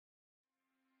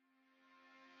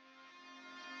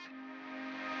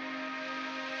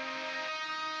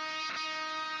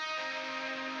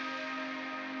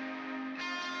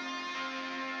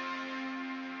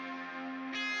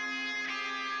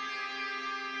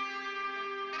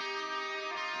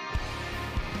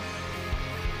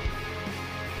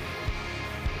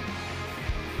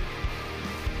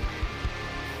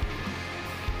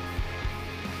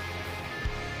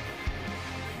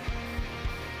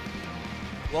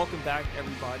welcome back,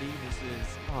 everybody. This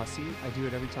is, see, I do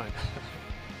it every time.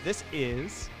 This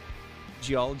is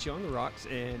Geology on the Rocks,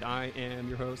 and I am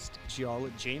your host,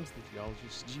 James the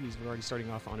Geologist. Jeez, we're already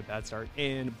starting off on a bad start.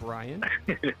 And Brian.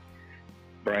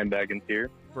 Brian Baggins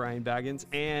here. Brian Baggins.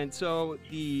 And so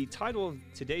the title of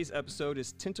today's episode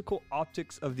is Tentacle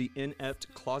Optics of the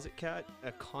Inept Closet Cat,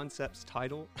 a concept's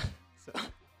title. So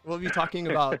we'll be talking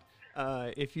about,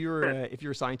 if you're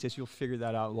a scientist, you'll figure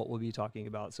that out, what we'll be talking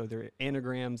about. So there are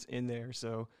anagrams in there.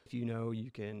 So if you know,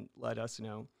 you can let us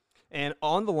know. And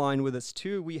on the line with us,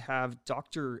 too, we have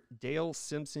Dr. Dale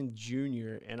Simpson,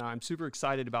 Jr., and I'm super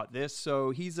excited about this.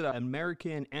 So he's an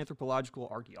American anthropological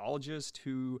archaeologist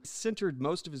who centered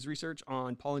most of his research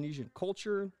on Polynesian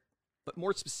culture, but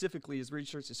more specifically, his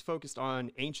research is focused on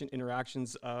ancient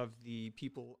interactions of the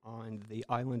people on the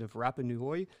island of Rapa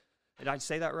Nui. Did I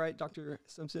say that right, Dr.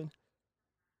 Simpson?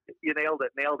 You nailed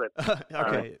it.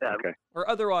 Okay. Okay. Or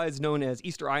otherwise known as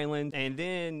Easter Island. And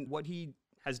then what he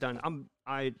has done, I'm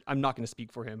not going to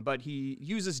speak for him, but he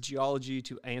uses geology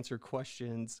to answer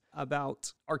questions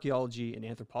about archaeology and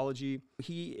anthropology.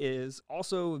 He is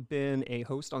also been a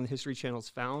host on the History Channel's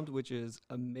Found, which is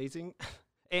amazing.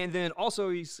 And then also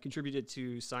he's contributed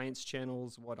to Science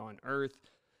Channel's What on Earth,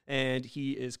 and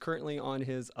he is currently on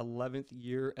his 11th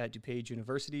year at DuPage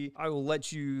University. I will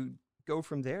let you go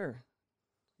from there.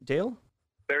 Dale?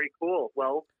 Very cool.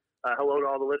 Well, hello to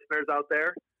all the listeners out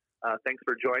there. Thanks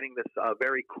for joining this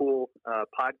very cool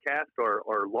podcast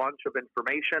or launch of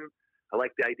information. I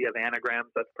like the idea of anagrams.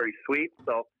 That's pretty sweet.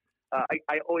 So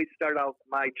I always start out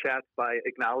my chats by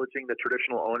acknowledging the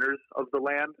traditional owners of the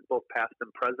land, both past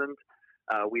and present.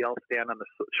 We all stand on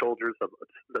the shoulders of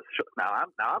the. Now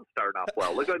I'm starting off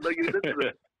well. Look this is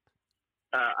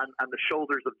on the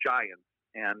shoulders of giants,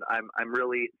 and I'm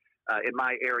really in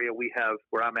my area. We have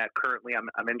where I'm at currently.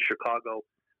 I'm in Chicago.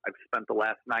 I've spent the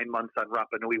last 9 months on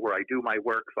Rapa Nui where I do my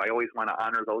work, so I always want to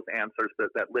honor those ancestors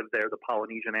that live there, the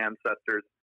Polynesian ancestors,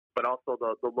 but also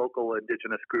the local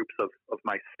indigenous groups of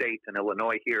my state in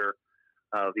Illinois here,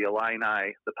 the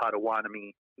Illini, the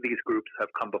Potawatomi. These groups have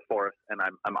come before us, and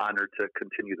I'm honored to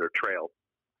continue their trail.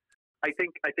 I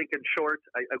think in short,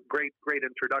 a great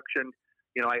introduction.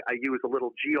 You know, I use a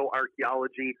little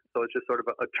geoarchaeology, so it's just sort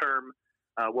of a term.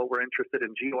 What we're interested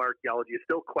in geoarchaeology is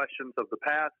still questions of the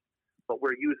past, but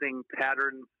we're using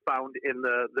patterns found in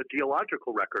the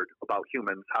geological record about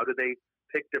humans. How do they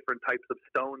pick different types of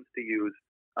stones to use?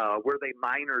 Were they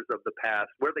miners of the past?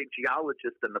 Were they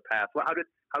geologists in the past? Well, how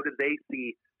did they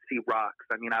see rocks?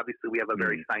 I mean, obviously we have a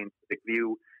very scientific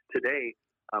view today,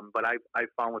 but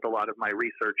I've found with a lot of my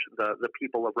research, the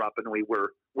people of Rapa Nui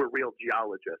were real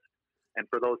geologists. And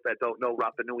for those that don't know,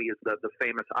 Rapa Nui is the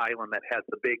famous island that has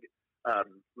the big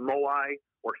moai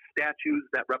or statues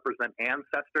that represent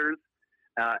ancestors.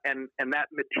 And that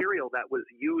material that was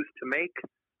used to make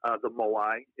the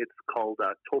moai, it's called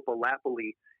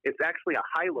topolapoli. It's actually a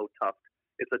hylotuft.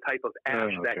 It's a type of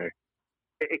ash that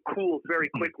it cools very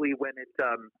quickly when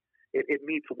it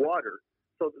meets water.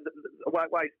 So why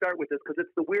I start with this, because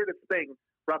it's the weirdest thing.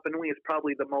 Rapa Nui is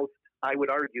probably the most, I would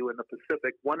argue, in the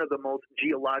Pacific, one of the most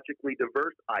geologically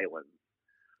diverse islands.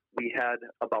 We had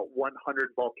about 100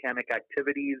 volcanic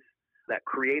activities that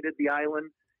created the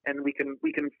island. And we can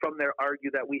from there argue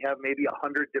that we have maybe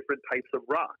 100 different types of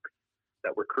rocks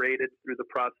that were created through the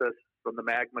process from the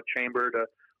magma chamber to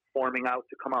forming out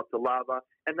to come out to lava,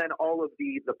 and then all of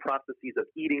the processes of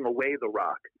eating away the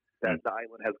rock that the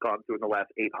island has gone through in the last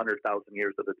 800,000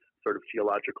 years of its sort of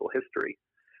geological history.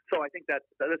 So I think that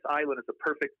this island is a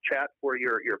perfect chat for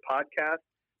your podcast,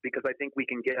 because I think we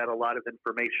can get at a lot of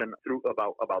information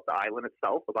about the island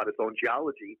itself, about its own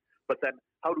geology, but then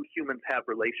how do humans have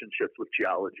relationships with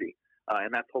geology?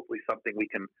 And that's hopefully something we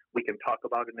can talk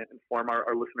about and inform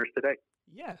our listeners today.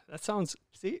 Yeah, that sounds,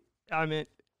 I mean.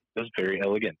 That's very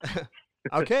elegant.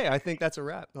 Okay, I think that's a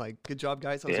wrap. Like, good job,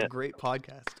 guys. That was a great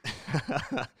podcast.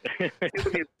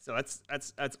 So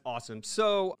that's awesome.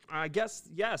 So I guess,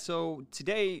 so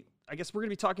today, I guess we're going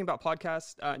to be talking about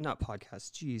not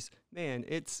podcasts. Geez, man,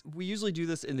 we usually do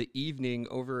this in the evening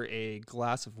over a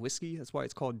glass of whiskey. That's why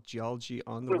it's called Geology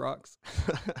on the Rocks.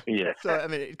 Yeah. So, I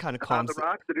mean, it kind of calms. On the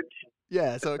rocks?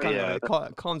 Yeah, so it kind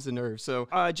of calms the nerves. So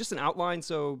just an outline.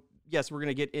 So yes, we're going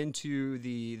to get into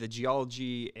the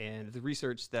geology and the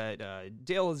research that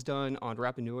Dale has done on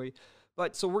Rapa Nui.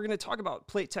 But so we're going to talk about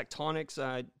plate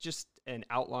tectonics, just an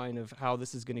outline of how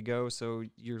this is going to go. So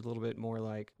you're a little bit more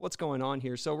like, what's going on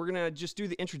here? So we're going to just do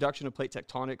the introduction of plate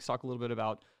tectonics, talk a little bit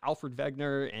about Alfred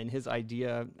Wegener and his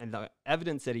idea and the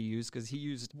evidence that he used, because he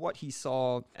used what he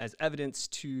saw as evidence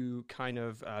to kind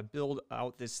of build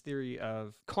out this theory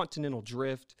of continental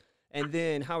drift and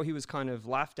then how he was kind of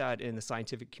laughed at in the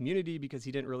scientific community because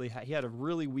he didn't really he had a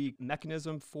really weak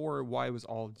mechanism for why he was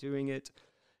all doing it.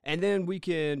 And then we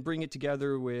can bring it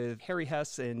together with Harry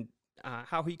Hess and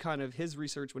how he kind of, his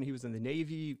research when he was in the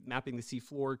Navy, mapping the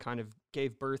seafloor, kind of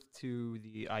gave birth to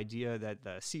the idea that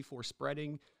the seafloor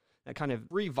spreading, that kind of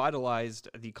revitalized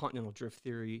the continental drift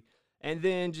theory. And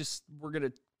then just, we're going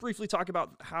to briefly talk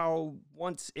about how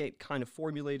once it kind of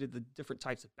formulated the different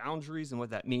types of boundaries and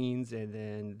what that means, and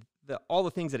then all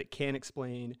the things that it can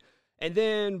explain. And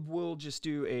then we'll just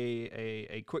do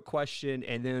a quick question,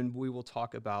 and then we will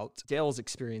talk about Dale's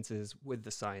experiences with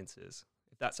the sciences.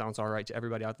 That sounds all right to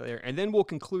everybody out there. And then we'll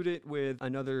conclude it with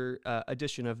another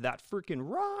edition of That Freaking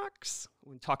Rocks.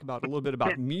 We'll talk about a little bit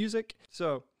about music.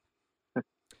 So,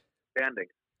 Standing.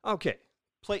 Okay,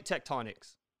 plate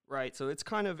tectonics, right? So it's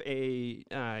kind of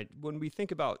when we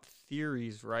think about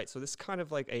theories, right? So this is kind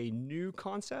of like a new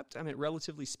concept, I mean,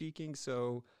 relatively speaking.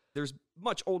 So there's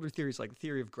much older theories like the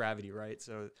theory of gravity, right?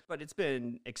 So, but it's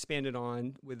been expanded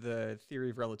on with the theory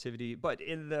of relativity. But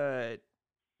in the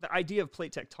idea of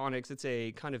plate tectonics, it's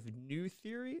a kind of new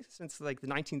theory since like the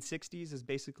 1960s is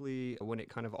basically when it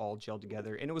kind of all gelled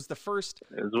together. And it was the first.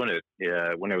 It was when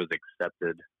it was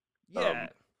accepted. Yeah.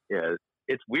 Yeah.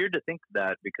 It's weird to think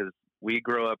that because we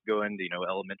grow up going to,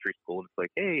 elementary school and it's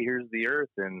like, hey, here's the earth.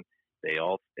 And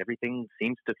everything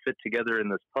seems to fit together in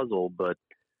this puzzle. But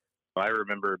I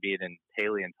remember being in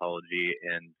paleontology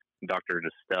and Dr.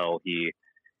 Distel, he's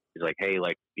like, hey,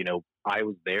 I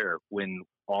was there when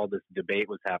all this debate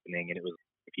was happening, and it was,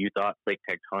 if you thought plate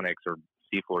tectonics or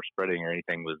seafloor spreading or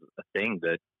anything was a thing,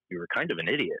 that you were kind of an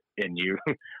idiot and you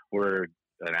were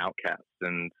an outcast.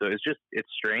 And so it's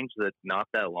strange that not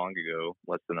that long ago,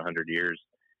 less than 100 years,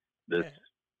 this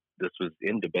was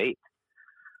in debate.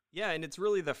 Yeah, and it's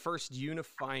really the first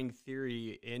unifying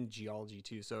theory in geology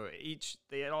too. So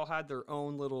they all had their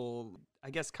own little, I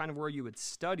guess, kind of where you would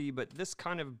study, but this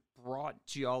kind of brought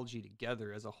geology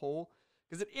together as a whole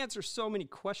because it answers so many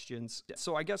questions.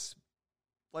 So I guess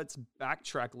let's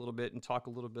backtrack a little bit and talk a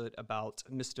little bit about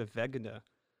Mr. Wegener.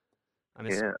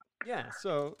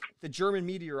 So the German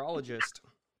meteorologist,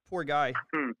 poor guy.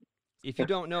 If you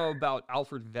don't know about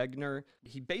Alfred Wegener,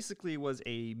 he basically was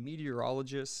a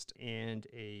meteorologist and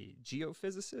a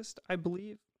geophysicist, I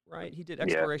believe, right? He did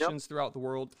explorations throughout the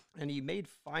world, and he made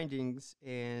findings.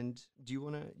 And do you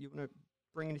wanna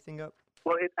bring anything up?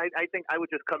 Well, I think I would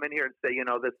just come in here and say,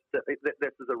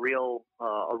 this is a real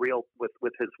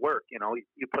with his work.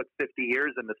 You put 50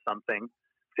 years into something,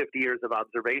 50 years of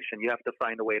observation. You have to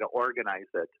find a way to organize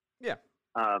it. Yeah.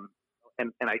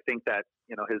 And I think that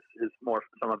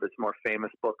some of his more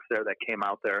famous books there that came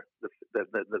out there, the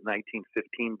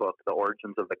 1915 book, The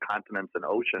Origins of the Continents and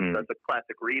Oceans. That's a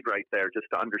classic read right there, just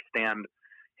to understand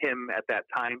him at that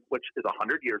time, which is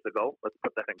 100 years ago. Let's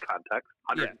put that in context.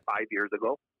 105 years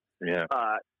ago. Yeah.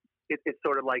 It's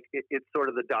sort of like it's sort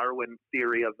of the Darwin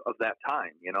theory of that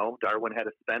time. Darwin had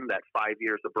to spend that 5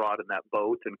 years abroad in that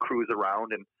boat and cruise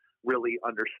around and really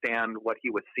understand what he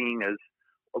was seeing as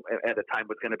at a time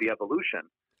was going to be evolution.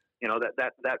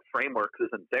 That framework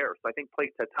isn't there. So I think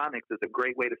plate tectonics is a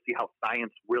great way to see how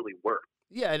science really works.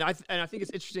 Yeah, and I think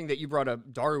it's interesting that you brought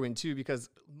up Darwin too, because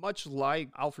much like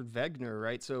Alfred Wegener,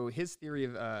 right? So his theory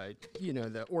of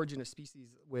the origin of species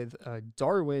with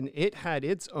Darwin, it had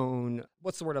its own,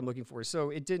 what's the word I'm looking for?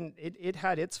 So it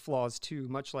had its flaws too,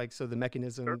 much like the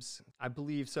mechanisms, I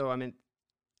believe. So I mean,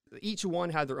 each one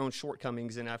had their own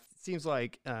shortcomings, and it seems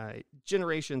like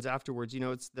generations afterwards,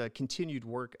 it's the continued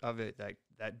work of it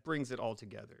that brings it all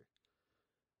together.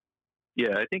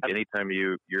 Yeah, I think anytime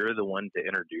you're the one to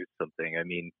introduce something, I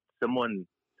mean, someone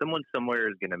somewhere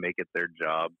is going to make it their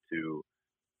job to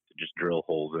just drill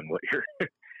holes in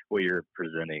what you're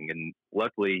presenting. And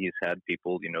luckily, he's had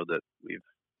people, that we've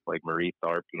like Marie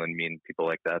Tharp and me and people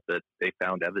like that they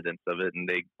found evidence of it and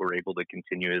they were able to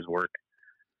continue his work.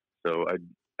 So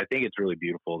I think it's really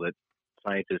beautiful that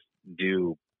scientists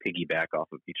do piggyback off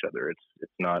of each other.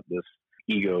 It's not this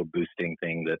ego boosting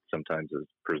thing that sometimes is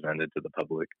presented to the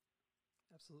public.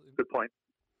 Absolutely. Good point.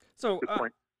 So,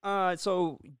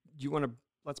 so you want to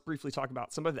let's briefly talk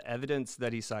about some of the evidence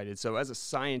that he cited. So, as a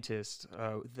scientist,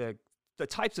 the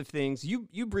types of things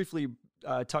you briefly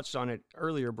touched on it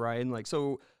earlier, Brian.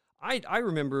 I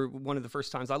remember one of the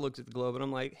first times I looked at the globe, and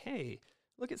I'm like, hey,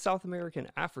 look at South America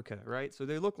and Africa, right? So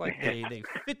they look like they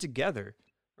fit together,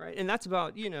 right? And that's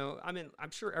about I mean,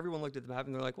 I'm sure everyone looked at the map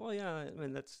and they're like, well, yeah, I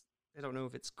mean I don't know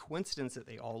if it's coincidence that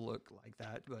they all look like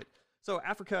that, but so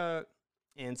Africa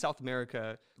and South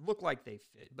America look like they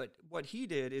fit. But what he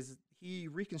did is he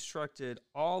reconstructed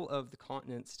all of the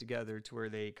continents together to where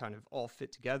they kind of all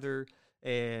fit together.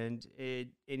 And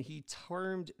he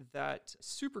termed that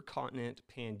supercontinent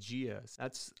Pangea.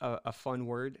 That's a fun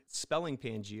word. Spelling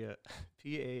Pangea,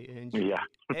 Pangaea.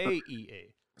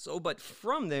 So, but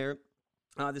from there,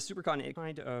 the supercontinent,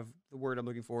 kind of the word I'm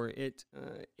looking for, it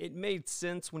made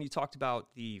sense when you talked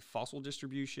about the fossil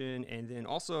distribution and then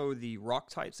also the rock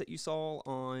types that you saw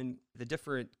on the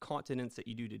different continents that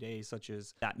you do today, such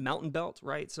as that mountain belt,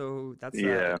 right? So that's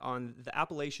on the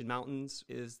Appalachian Mountains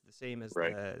is the same as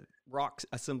the rock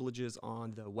assemblages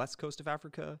on the west coast of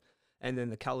Africa, and then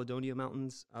the Caledonia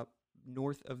Mountains up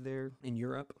north of there in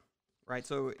Europe, right?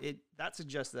 So that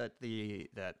suggests that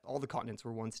that all the continents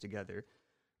were once together.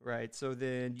 Right. So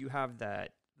then you have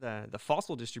the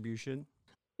fossil distribution.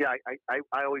 Yeah,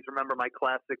 I always remember my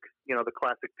classic, the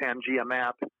classic Pangea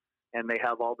map, and they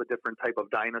have all the different type of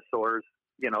dinosaurs,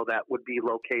 that would be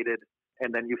located.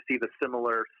 And then you see the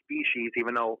similar species,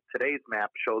 even though today's map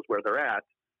shows where they're at,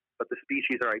 but the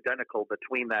species are identical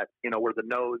between that, where the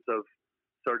nose of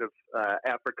sort of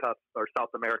Africa or South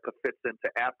America fits into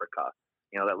Africa,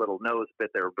 that little nose bit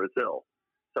there of Brazil.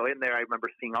 So in there, I remember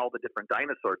seeing all the different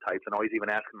dinosaur types and always even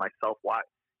asking myself, why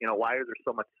is there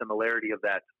so much similarity of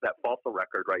that fossil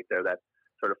record right there, that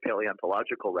sort of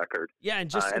paleontological record? Yeah, and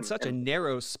just in such a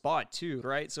narrow spot too,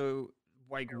 right? So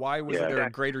why was there a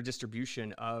greater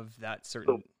distribution of that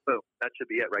certain... So that should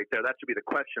be it right there. That should be the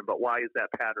question, but why is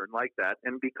that pattern like that?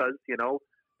 And because,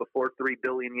 before 3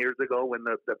 billion years ago, when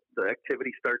the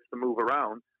activity starts to move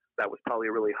around, that was probably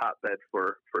a really hotbed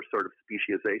for sort of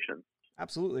speciation.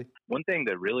 Absolutely. One thing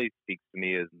that really speaks to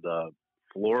me is the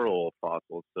floral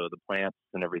fossils, so the plants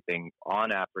and everything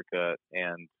on Africa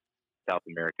and South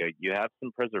America. You have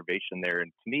some preservation there,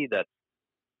 and to me,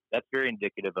 that's very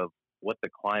indicative of what the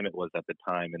climate was at the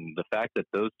time, and the fact that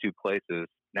those two places,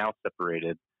 now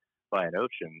separated by an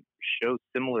ocean, show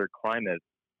similar climate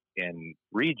in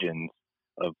regions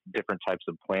of different types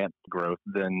of plant growth.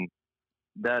 Then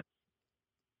that,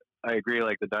 I agree,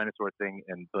 like the dinosaur thing,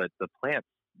 but the plants,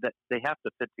 that they have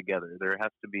to fit together. There has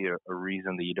to be a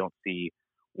reason that you don't see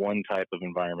one type of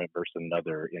environment versus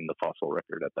another in the fossil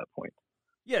record at that point.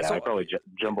 Yeah, so I probably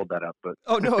jumbled that up, but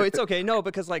oh no, it's okay. No,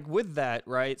 because like with that,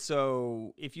 right?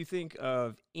 So if you think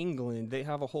of England, they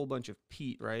have a whole bunch of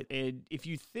peat, right? And if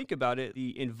you think about it,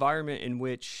 the environment in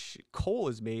which coal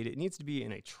is made, it needs to be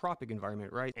in a tropic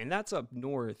environment, right? And that's up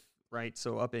north, right?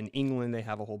 So up in England, they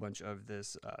have a whole bunch of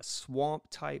this swamp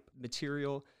type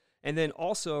material. And then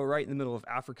also right in the middle of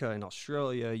Africa and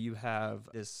Australia, you have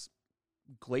this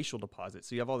glacial deposit.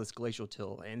 So you have all this glacial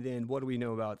till. And then what do we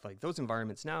know about like those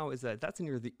environments now is that that's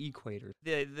near the equator.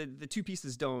 The two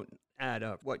pieces don't add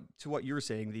up. What you're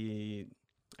saying,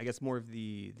 I guess more of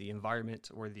the environment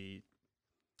or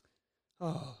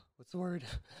what's the word?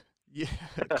 Yeah,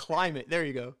 climate. There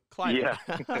you go. Climate.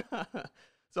 Yeah.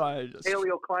 So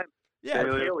paleoclimate. Yeah.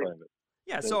 Paleoclimate.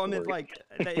 Yeah. So I mean, like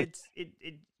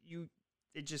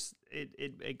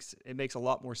it makes a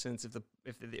lot more sense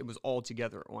if it was all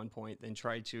together at one point than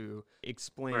try to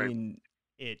explain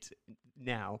it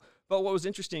now. But what was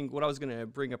interesting, what I was going to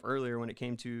bring up earlier when it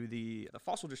came to the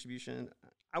fossil distribution,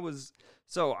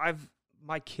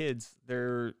 my kids,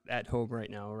 they're at home right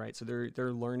now, right? So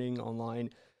they're learning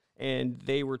online. And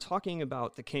they were talking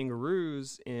about the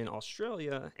kangaroos in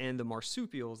Australia and the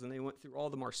marsupials, and they went through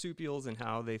all the marsupials and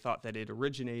how they thought that it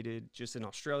originated just in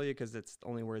Australia because it's the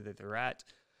only where that they're at.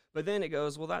 But then it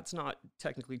goes, well, that's not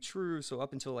technically true. So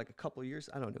up until like a couple of years,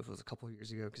 I don't know if it was a couple of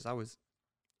years ago because I was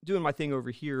doing my thing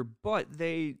over here, but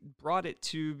they brought it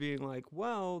to being like,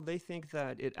 well, they think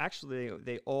that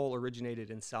they all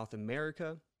originated in South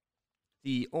America.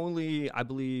 The only, I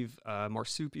believe,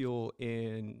 marsupial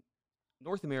in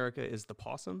North America is the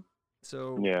possum.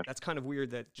 So that's kind of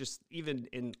weird that just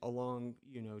even along,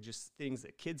 just things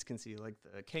that kids can see, like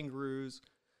the kangaroos,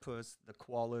 puss, the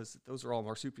koalas, those are all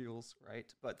marsupials, right?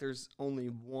 But there's only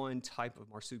one type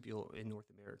of marsupial in North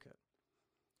America.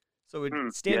 So it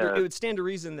would stand to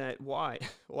reason that why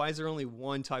is there only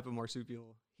one type of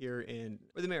marsupial here in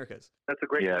the Americas? That's a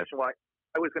great question. Why?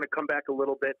 I was going to come back a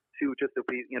little bit to just if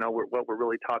we, what we're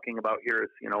really talking about here is,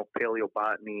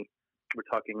 paleobotany. We're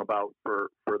talking about for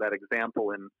that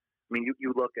example. And I mean,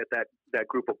 you look at that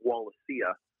group of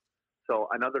Wallacea. So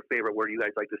another favorite word you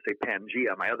guys like to say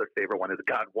Pangea. My other favorite one is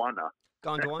Gondwana.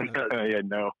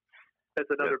 Gondwana. That's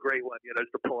another great one.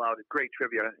 Just to pull out a great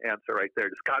trivia answer right there.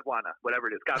 Just Gondwana, whatever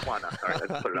it is, Gondwana. All right,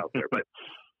 let's put it out there. But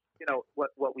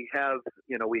what we have,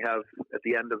 we have at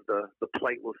the end of the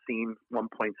Pleistocene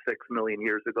 1.6 million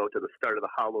years ago to the start of the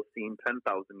Holocene 10,000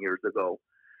 years ago.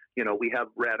 We have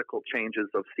radical changes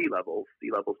of sea levels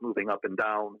moving up and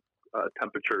down.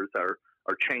 Temperatures are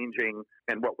changing.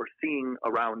 And what we're seeing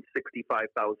around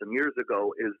 65,000 years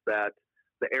ago is that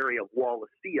the area of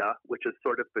Wallacea, which is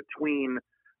sort of between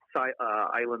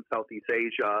island Southeast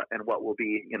Asia and what will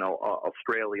be,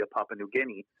 Australia, Papua New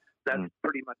Guinea. That's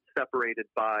pretty much separated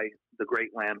by the great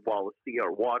land Wallacea,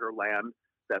 or waterland,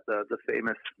 that the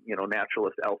famous,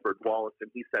 naturalist Alfred Wallace,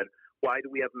 and he said, why do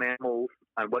we have mammals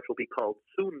on what will be called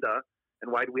Sunda,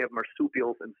 and why do we have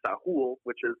marsupials in Sahul,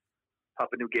 which is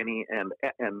Papua New Guinea and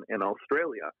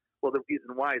Australia? Well, the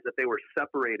reason why is that they were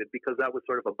separated because that was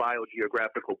sort of a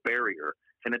biogeographical barrier,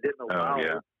 and it didn't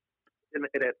allow.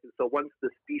 So once the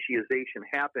speciation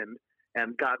happened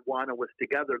and Gondwana was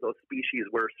together, those species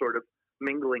were sort of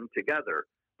mingling together.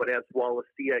 But as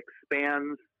Wallacea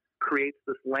expands, creates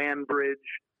this land bridge,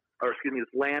 this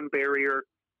land barrier,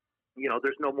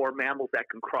 there's no more mammals that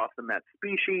can cross in that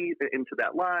species into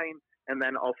that line. And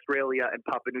then Australia and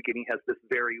Papua New Guinea has this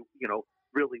very,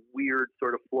 really weird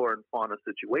sort of flora and fauna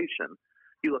situation.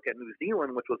 You look at New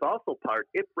Zealand, which was also part,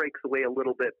 it breaks away a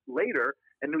little bit later,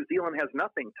 and New Zealand has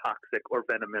nothing toxic or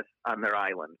venomous on their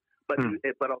island. But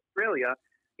Australia,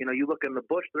 you look in the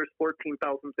bush, there's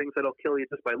 14,000 things that'll kill you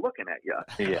just by looking at you.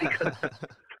 Yeah. Because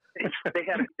they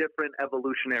have a different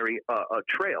evolutionary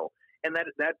trail. And that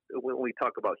when we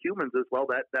talk about humans as well,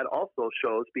 that also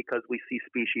shows, because we see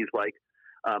species like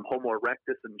Homo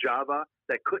erectus in Java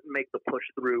that couldn't make the push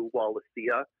through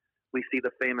Wallacea. We see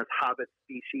the famous hobbit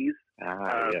species,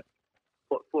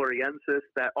 Floriensis,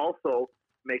 that also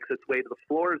makes its way to the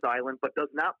Flores Island, but does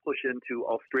not push into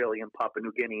Australia and Papua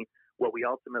New Guinea. What we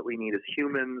ultimately need is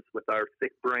humans with our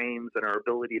thick brains and our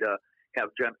ability to have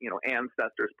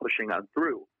ancestors pushing on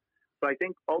through. So I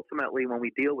think ultimately when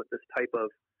we deal with this type of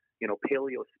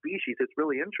paleo species, it's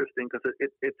really interesting because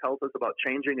it tells us about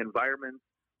changing environments,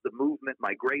 the movement,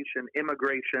 migration,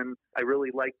 immigration. I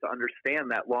really like to understand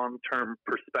that long-term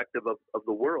perspective of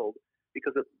the world,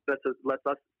 because it lets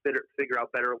us figure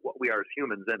out better what we are as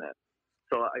humans in it.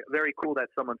 So very cool that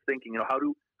someone's thinking, how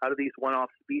do these one-off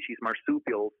species,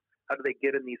 marsupials, how do they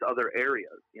get in these other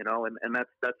areas? And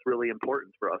that's really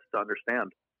important for us to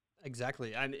understand.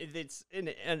 Exactly. And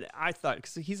and I thought,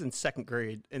 because he's in second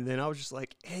grade, and then I was just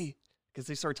like, hey, because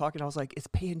they started talking, I was like, it's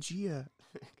Pangea.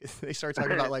 They started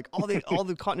talking about like all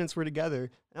the continents were together,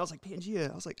 and I was like,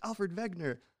 Pangea. I was like, Alfred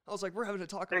Wegener. I was like, we're having a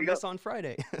talk on this on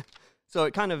Friday. So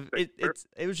it kind of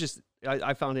it was just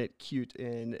I found it cute,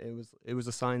 and it was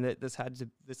a sign that this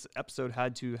episode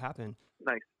had to happen.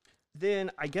 Nice.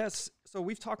 Then I guess, so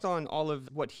we've talked on all of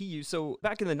what he used. So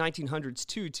back in the 1900s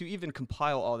too, to even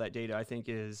compile all that data, I think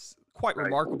is quite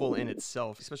remarkable in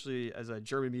itself, especially as a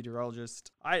German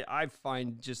meteorologist. I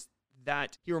find just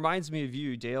that he reminds me of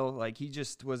you, Dale. Like, he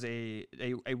just was a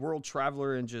world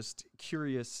traveler and just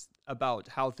curious about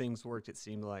how things worked. It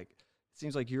seems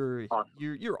like you're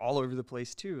all over the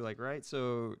place too, like, right?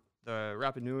 So the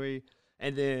Rapa Nui,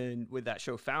 and then with that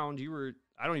show Found, you were,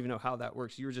 I don't even know how that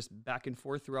works. You were just back and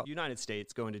forth throughout the United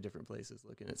States, going to different places,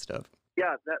 looking at stuff.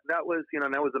 Yeah, that was,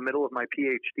 that was the middle of my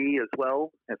PhD as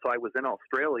well. And so I was in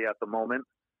Australia at the moment,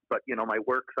 but, my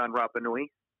work's on Rapa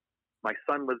Nui. My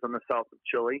son lives in the south of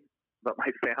Chile, but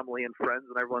my family and friends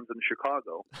and everyone's in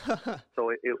Chicago.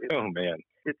 So oh man,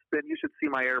 it's been, you should see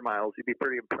my air miles. You'd be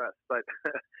pretty impressed. But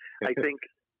I think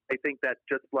that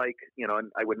just like,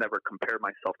 and I would never compare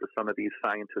myself to some of these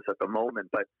scientists at the moment,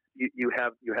 but you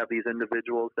have these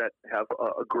individuals that have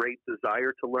a great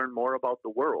desire to learn more about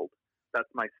the world. That's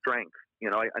my strength.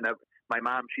 My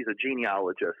mom, she's a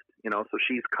genealogist, so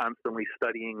she's constantly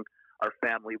studying our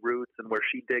family roots, and where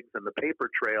she digs in the paper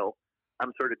trail,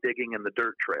 I'm sort of digging in the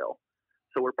dirt trail.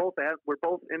 So we're both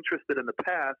interested in the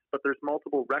past, but there's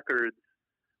multiple records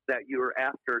that you're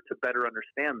after to better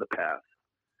understand the past.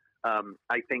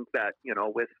 I think that,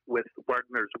 with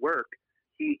Wegener's work,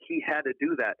 he had to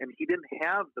do that, and he didn't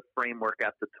have the framework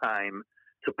at the time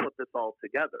to put this all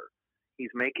together.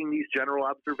 He's making these general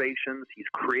observations. He's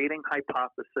creating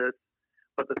hypotheses.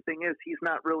 But the thing is, he's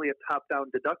not really a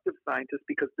top-down deductive scientist,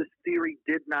 because this theory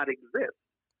did not exist.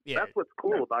 Yeah. That's what's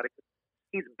cool about it.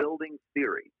 He's building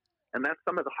theory. And that's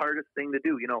some of the hardest thing to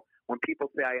do. When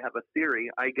people say I have a theory,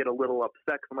 I get a little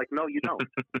upset. I'm like, no, you don't.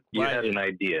 You have an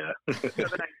idea. You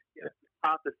have an idea,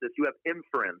 hypothesis. You have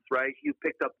inference, right? You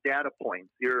picked up data points.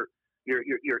 You're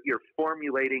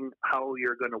formulating how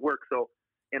you're going to work. So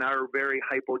in our very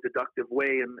hypo-deductive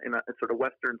way, in a sort of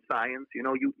Western science,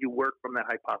 you work from that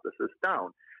hypothesis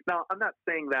down. Now, I'm not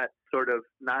saying that sort of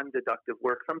non-deductive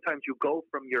work. Sometimes you go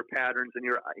from your patterns and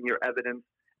your evidence,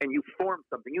 and you form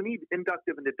something. You need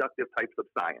inductive and deductive types of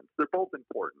science. They're both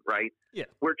important, right? Yeah.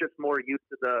 We're just more used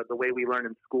to the way we learn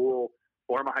in school: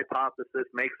 form a hypothesis,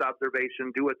 makes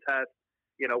observation, do a test.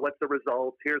 What's the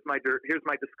result? Here's my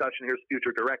discussion. Here's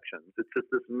future directions. It's just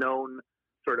this known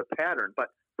sort of pattern. But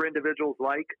for individuals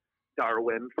like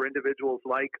Darwin, for individuals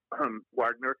like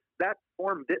Wagner, that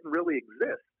form didn't really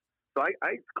exist. So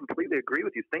I completely agree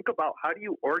with you. Think about how do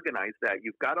you organize that?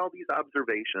 You've got all these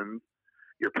observations.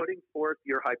 You're putting forth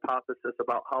your hypothesis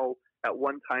about how at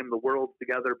one time the world's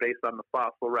together based on the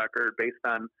fossil record, based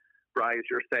on, Bryce,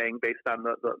 you're saying, based on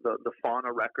the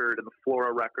fauna record and the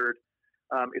flora record.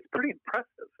 It's pretty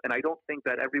impressive. And I don't think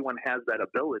that everyone has that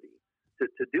ability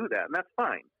to do that. And that's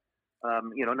fine.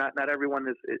 Not everyone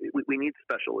is, we need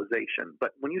specialization.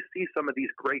 But when you see some of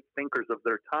these great thinkers of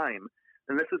their time,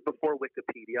 and this is before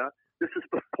Wikipedia, this is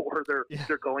before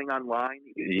they're going online.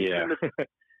 Yeah.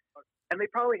 And they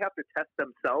probably have to test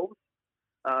themselves.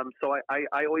 So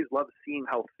I always love seeing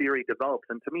how theory develops.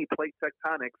 And to me, plate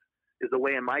tectonics is a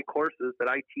way in my courses that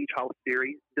I teach how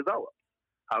theory develops,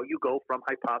 how you go from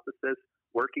hypothesis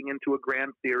working into a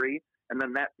grand theory, and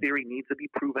then that theory needs to be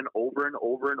proven over and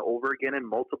over and over again in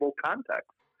multiple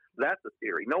contexts. That's a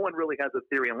theory. No one really has a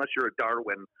theory unless you're a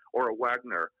Darwin or a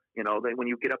Wagner. When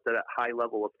you get up to that high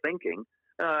level of thinking,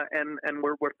 and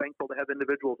we're thankful to have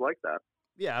individuals like that.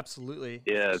 Yeah, absolutely.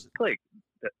 Yeah, it's like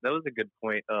that was a good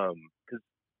point. Because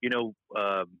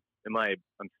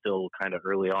I'm still kind of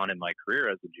early on in my career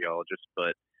as a geologist,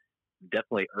 but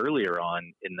definitely earlier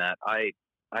on in that I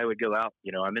would go out.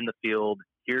 I'm in the field.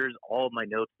 Here's all my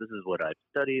notes. This is what I've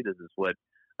studied. This is what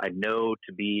I know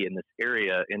to be in this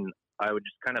area, and I would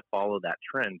just kind of follow that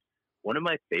trend. One of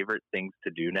my favorite things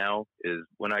to do now is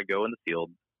when I go in the field,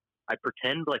 I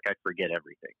pretend like I forget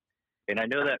everything. And I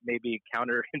know that may be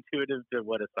counterintuitive to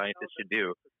what a scientist should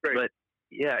do. But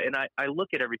yeah, and I look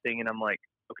at everything and I'm like,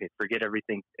 okay, forget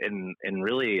everything. And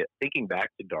really thinking back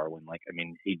to Darwin,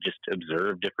 he just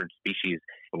observed different species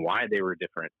and why they were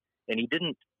different. And he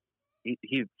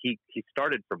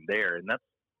started from there. And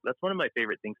that's one of my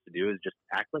favorite things to do, is just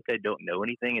act like I don't know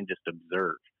anything and just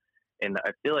observe. And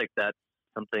I feel like that's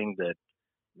something that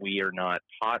we are not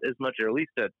taught as much, or at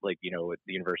least at at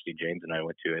the University James and I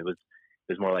went to. It was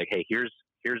more like, hey, here's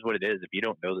what it is. If you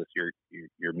don't know this,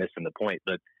 you're missing the point.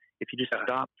 But if you just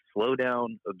stop, slow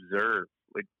down, observe,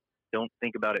 don't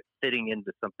think about it fitting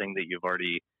into something that you've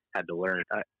already had to learn.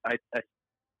 I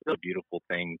feel a beautiful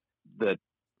thing that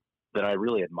I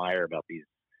really admire about these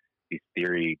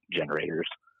theory generators.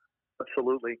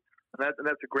 Absolutely. And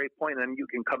that's a great point. And you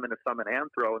can come into Summit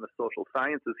Anthro in the social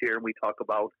sciences here, and we talk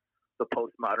about the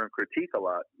postmodern critique a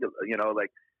lot.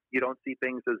 You don't see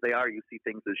things as they are, you see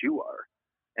things as you are.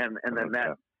 And then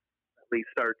that at least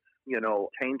starts,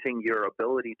 tainting your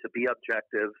ability to be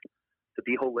objective, to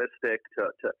be holistic,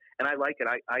 and I like it.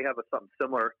 I have something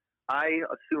similar. I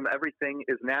assume everything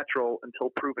is natural until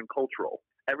proven cultural.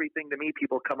 Everything to me,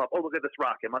 people come up, oh, look at this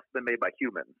rock. It must have been made by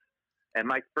humans. And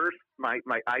my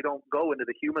I don't go into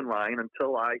the human line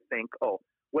until I think, oh,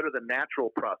 what are the natural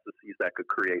processes that could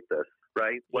create this,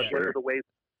 right? What are the ways it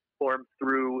forms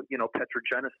through,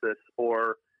 petrogenesis,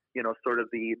 or, sort of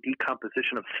the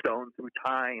decomposition of stone through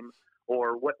time,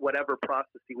 or whatever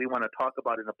process we want to talk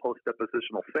about in a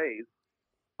post-depositional phase.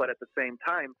 But at the same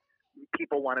time,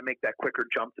 people want to make that quicker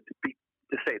jump to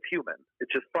say it's human.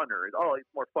 It's just funner. Oh, it's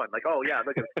more fun. Like, oh yeah,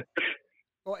 look at it.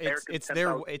 Well,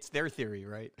 it's their theory,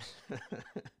 right?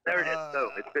 There it is.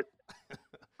 So it's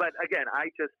but again,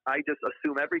 I just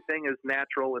assume everything is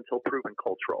natural until proven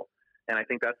cultural, and I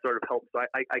think that sort of helps. So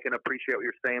I can appreciate what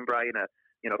you're saying, Brian.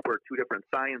 For two different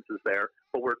sciences there,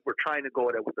 but we're trying to go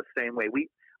at it with the same way.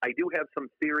 I do have some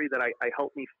theory that I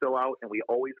help me fill out, and we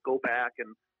always go back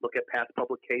and look at past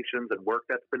publications and work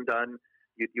that's been done.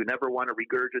 You never want to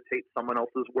regurgitate someone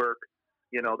else's work.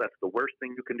 That's the worst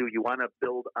thing you can do. You want to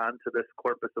build onto this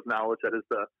corpus of knowledge that is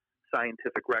the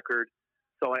scientific record.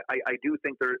 So I do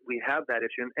think we have that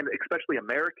issue, and especially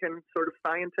American sort of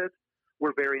scientists,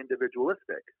 we're very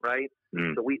individualistic, right?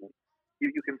 Mm. So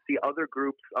you can see other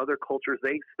groups, other cultures,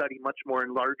 they study much more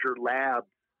in larger labs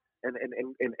and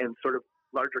sort of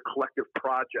larger collective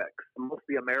projects. Most of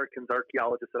the Americans,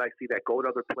 archaeologists that I see that go to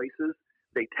other places,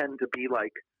 they tend to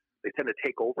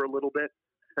take over a little bit.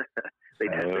 They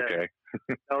tend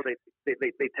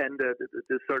they tend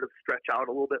to sort of stretch out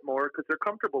a little bit more because they're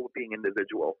comfortable with being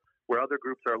individual, where other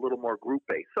groups are a little more group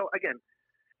based. So again,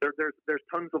 there's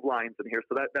tons of lines in here.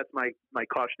 So that's my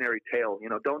cautionary tale.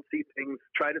 Don't see things.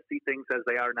 Try to see things as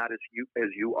they are, not as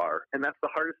you are. And that's the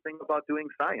hardest thing about doing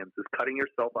science, is cutting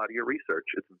yourself out of your research.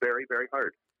 It's very, very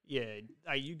hard. Yeah,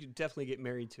 you could definitely get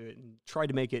married to it and try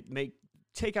to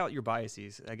take out your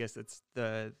biases. I guess that's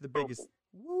the biggest.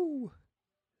 Woo!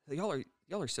 Y'all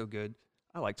are so good.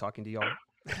 I like talking to y'all.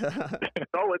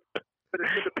 But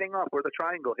it's good to ping off. We're the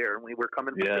triangle here, and we're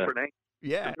coming from different angles.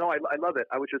 Yeah. No, I love it.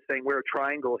 I was just saying we're a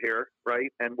triangle here,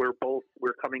 right? And we're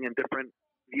coming in different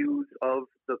views of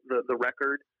the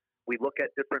record. We look at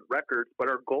different records, but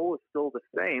our goal is still the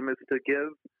same, is to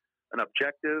give an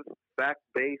objective,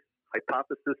 fact-based,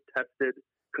 hypothesis-tested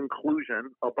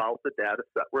conclusion about the data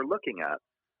set we're looking at.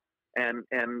 And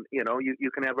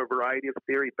you can have a variety of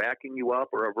theory backing you up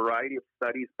or a variety of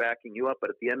studies backing you up, but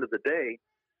at the end of the day,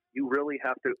 you really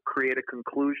have to create a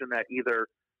conclusion that either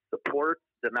supports,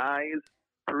 denies,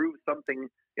 proves something,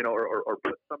 or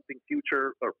put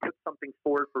something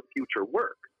forward for future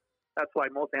work. That's why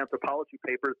most anthropology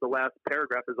papers, the last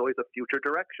paragraph is always a future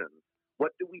direction.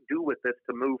 What do we do with this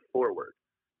to move forward?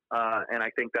 And I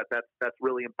think that's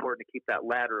really important to keep that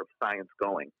ladder of science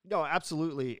going. No,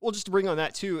 absolutely. Well, just to bring on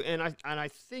that too, and I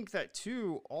think that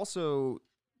too also,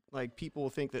 like, people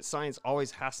think that science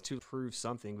always has to prove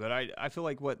something, but I feel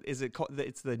like, what is it called?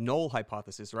 It's the null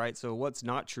hypothesis, right? So what's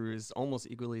not true is almost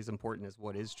equally as important as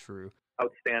what is true.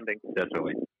 Outstanding.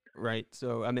 Definitely. Right.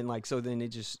 So, I mean, like, so then it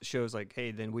just shows like,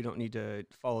 hey, then we don't need to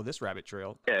follow this rabbit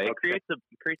trail. Yeah, it creates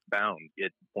bound.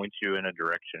 It points you in a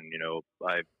direction.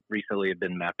 I recently have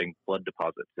been mapping flood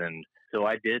deposits, and so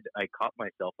I caught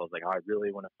myself. I was like, I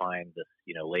really want to find this,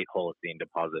 late Holocene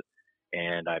deposit,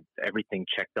 and everything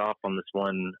checked off on this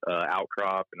one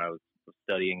outcrop, and I was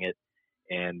studying it,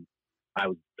 and I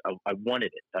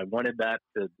wanted it. I wanted that,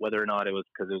 to whether or not it was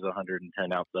because it was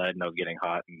 110 outside and I was getting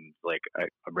hot and like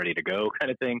I'm ready to go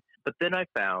kind of thing. But then I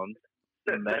found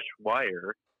the mesh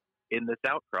wire in this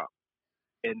outcrop,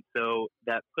 and so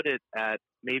that put it at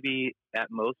maybe at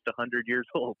most 100 years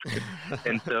old.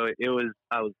 And so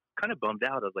I was kind of bummed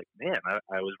out. I was like, man,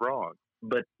 I was wrong.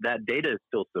 But that data is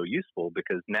still so useful,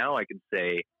 because now I can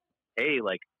say, hey,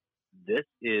 like, this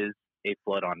is a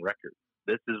flood on record.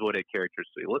 This is what it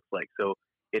characteristically looks like. So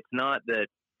it's not that,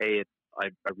 hey, I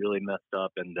really messed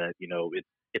up, and that,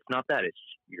 it's not that. It's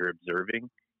you're observing.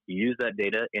 You use that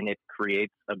data, and it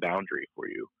creates a boundary for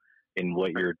you in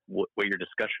what your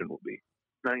discussion will be.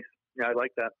 Nice. Yeah, I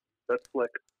like that. That's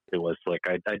slick. It was slick.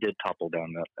 I did topple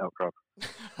down that outcrop.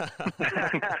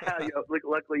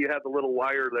 Luckily, you had the little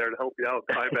wire there to help you out.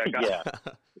 Climb back out.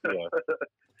 Yeah.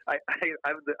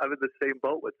 I'm in the same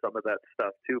boat with some of that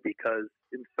stuff too, because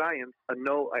in science, I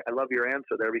love your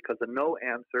answer there, because a no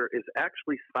answer is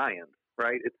actually science,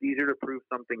 right? It's easier to prove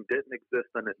something didn't exist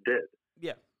than it did.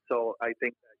 Yeah. So I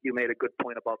think you made a good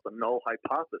point about the null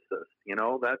hypothesis.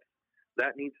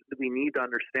 We need to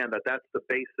understand that that's the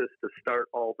basis to start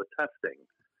all the testing.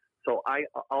 So I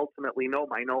ultimately know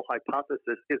my null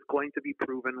hypothesis is going to be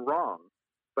proven wrong,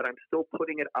 but I'm still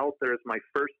putting it out there as my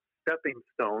first stepping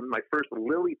stone, my first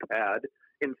lily pad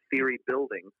in theory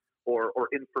building or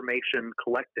information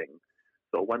collecting.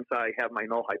 So once I have my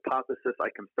null hypothesis, I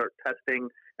can start testing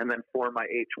and then form my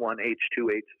H1, H2,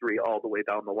 H3 all the way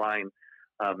down the line.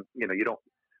 You don't.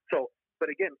 So, but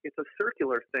again, it's a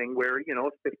circular thing where,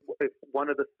 if one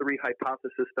of the three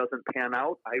hypotheses doesn't pan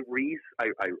out, I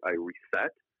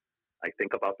reset. I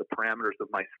think about the parameters of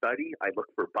my study. I look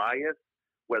for bias,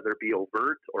 whether it be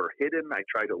overt or hidden. I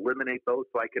try to eliminate those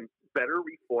so I can better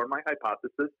reform my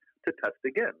hypothesis to test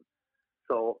again.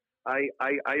 So I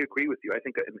agree with you. I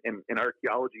think in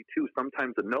archaeology too,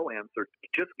 sometimes a no answer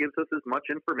just gives us as much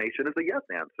information as a yes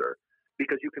answer,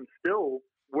 because you can still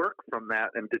work from that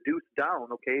and deduce down,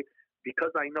 okay,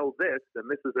 because I know this and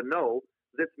this is a no,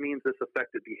 this means this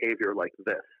affected behavior like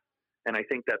this. And I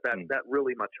think that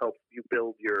really much helps you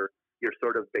build your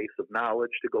sort of base of knowledge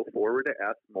to go forward to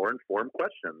ask more informed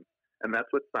questions. And that's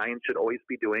what science should always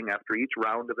be doing after each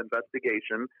round of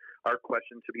investigation. Our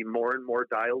questions should be more and more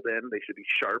dialed in. They should be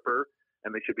sharper,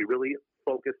 and they should be really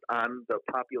focused on the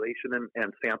population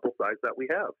and sample size that we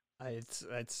have.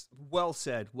 It's well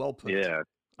said, well put. Yeah,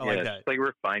 I like that. It's like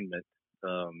refinement.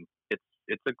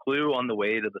 It's a clue on the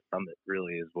way to the summit.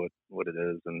 Really, is what it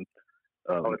is, and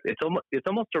it's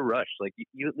almost a rush. Like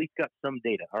you at least got some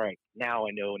data. All right, now I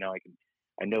know. Now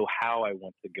I know how I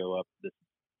want to go up this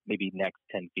maybe next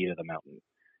 10 feet of the mountain.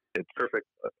 It's perfect.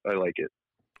 I like it.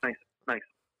 Nice.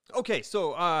 Okay,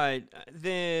 so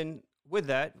then with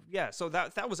that, yeah, so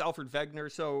that was Alfred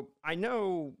Wegener. So I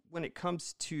know when it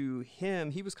comes to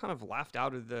him, he was kind of laughed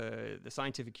out of the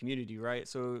scientific community, right?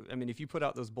 So, I mean, if you put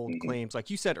out those bold claims, like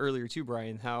you said earlier too,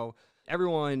 Brian, how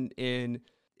everyone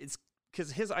it's because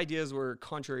his ideas were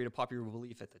contrary to popular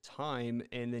belief at the time,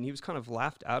 and then he was kind of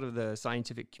laughed out of the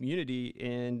scientific community.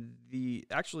 And the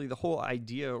whole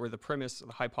idea or the premise,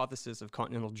 the hypothesis of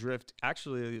continental drift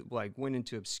actually like went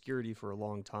into obscurity for a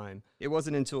long time. It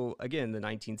wasn't until, again, the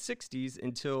 1960s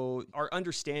until our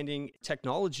understanding,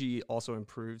 technology also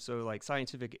improved. So like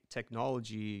scientific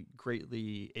technology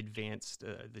greatly advanced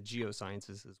the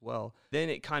geosciences as well. Then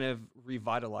it kind of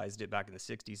revitalized it back in the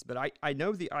 60s. But I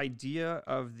know the idea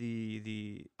of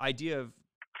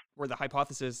or the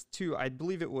hypothesis too, I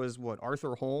believe it was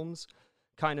Arthur Holmes,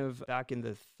 kind of back in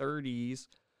the 30s,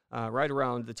 right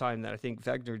around the time that I think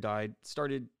Wegener died,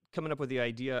 started coming up with the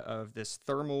idea of this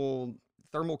thermal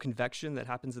convection that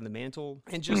happens in the mantle.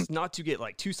 And just not to get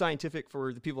like too scientific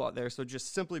for the people out there, so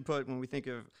just simply put, when we think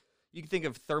of, you can think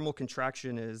of thermal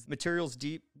contraction as materials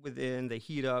deep within, they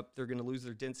heat up, they're going to lose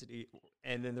their density,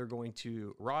 and then they're going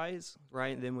to rise,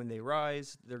 right? And then when they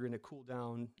rise, they're going to cool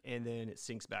down, and then it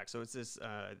sinks back. So it's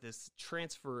this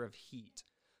transfer of heat,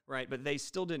 right? But they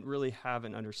still didn't really have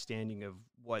an understanding of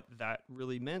what that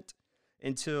really meant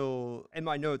until, in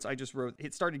my notes, I just wrote,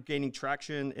 it started gaining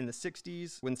traction in the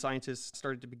 60s when scientists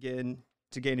started to begin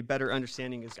to gain a better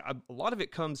understanding. A lot of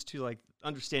it comes to like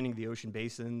understanding the ocean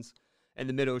basins and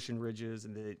the mid-ocean ridges,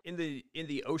 and in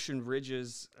the ocean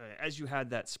ridges, as you had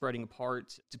that spreading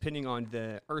apart, depending on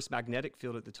the Earth's magnetic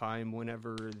field at the time,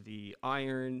 whenever the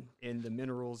iron and the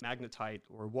minerals, magnetite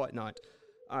or whatnot,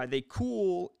 they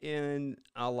cool in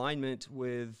alignment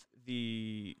with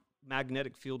the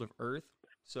magnetic field of Earth.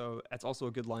 So that's also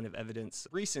a good line of evidence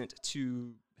recent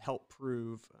to help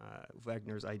prove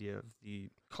Wegener's idea of the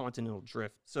continental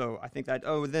drift. So I think that,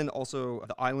 then also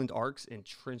the island arcs and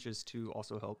trenches too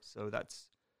also help. So that's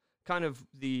kind of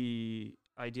the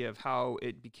idea of how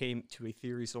it became to a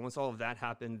theory. So once all of that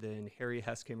happened, then Harry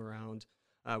Hess came around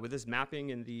with his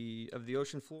mapping of the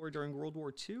ocean floor during World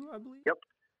War II, I believe.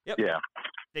 Yep. Yeah.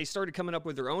 They started coming up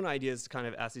with their own ideas to kind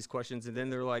of ask these questions, and then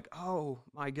they're like, "Oh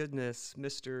my goodness,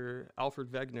 Mr. Alfred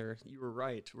Wegener, you were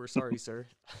right. We're sorry, sir."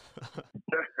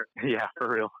 Yeah, for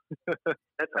real.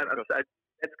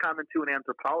 That's common too in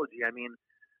anthropology. I mean,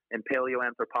 in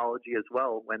paleoanthropology as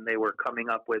well, when they were coming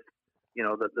up with,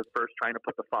 the first trying to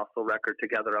put the fossil record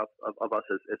together of us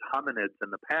as hominids in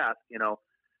the past,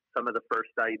 some of the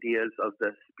first ideas of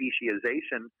the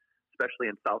speciation, especially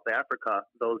in South Africa,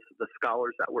 the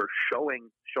scholars that were showing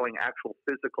actual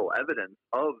physical evidence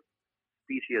of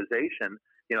speciation,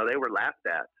 they were laughed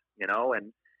at,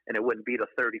 and it wouldn't be to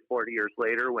 30, 40 years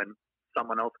later when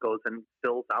someone else goes and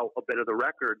fills out a bit of the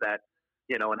record that,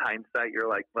 in hindsight, you're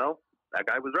like, well, that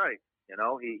guy was right.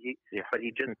 But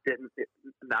he just didn't,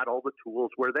 not all the tools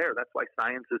were there. That's why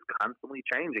science is constantly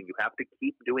changing. You have to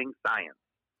keep doing science.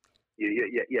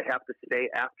 You have to stay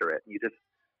after it.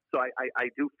 So I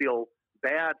do feel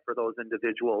bad for those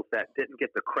individuals that didn't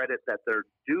get the credit that they're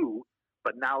due,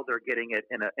 but now they're getting it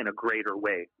in a greater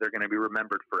way. They're going to be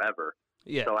remembered forever.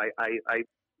 Yeah. So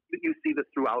you see this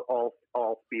throughout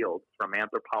all fields, from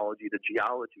anthropology to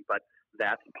geology, but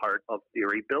that's part of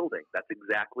theory building. That's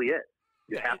exactly it.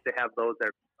 You have to have those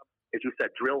that, as you said,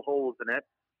 drill holes in it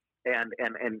and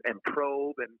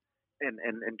probe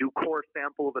and do core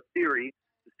sample of a theory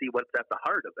to see what's at the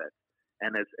heart of it.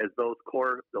 And as those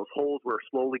holes were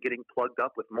slowly getting plugged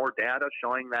up with more data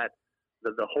showing that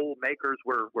the hole makers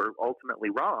were ultimately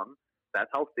wrong, that's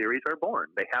how theories are born.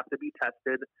 They have to be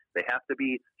tested. They have to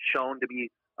be shown to be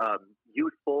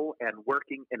useful and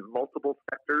working in multiple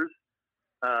sectors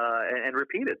and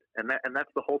repeated. And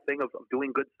that's the whole thing of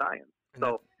doing good science. And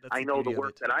so that's I know the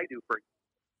work that I do for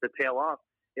to tail off.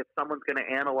 If someone's going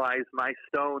to analyze my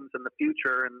stones in the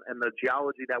future and the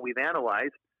geology that we've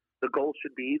analyzed, the goal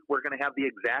should be we're going to have the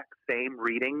exact same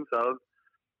readings of,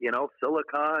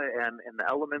 silica and the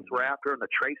elements we're after and the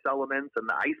trace elements and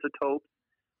the isotopes.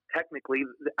 Technically,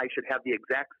 I should have the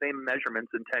exact same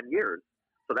measurements in 10 years.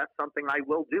 So that's something I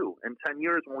will do. In 10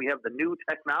 years, when we have the new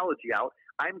technology out,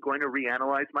 I'm going to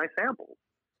reanalyze my samples.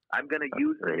 I'm going to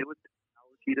use the newest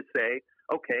technology to say,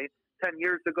 okay, 10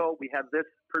 years ago, we had this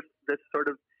sort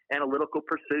of analytical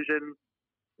precision.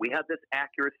 We had this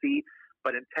accuracy.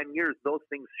 But in 10 years, those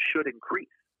things should increase.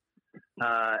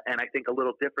 And I think a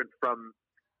little different from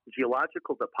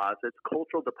geological deposits,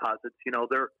 cultural deposits.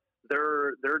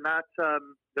 They're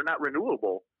not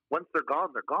renewable. Once they're gone,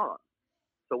 they're gone.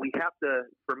 So we have to.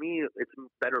 For me, it's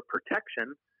better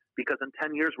protection because in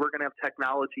 10 years, we're going to have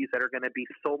technologies that are going to be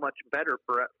so much better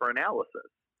for analysis.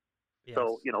 Yes.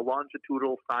 So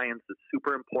longitudinal science is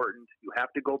super important. You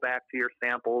have to go back to your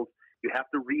samples. You have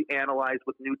to reanalyze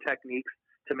with new techniques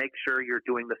to make sure you're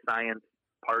doing the science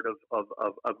part of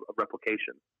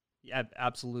replication. Yeah,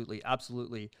 absolutely.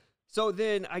 So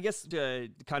then I guess to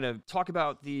kind of talk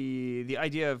about the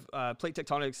idea of plate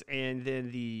tectonics and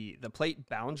then the plate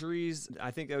boundaries,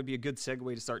 I think that would be a good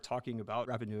segue to start talking about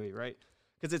Rapa Nui, right?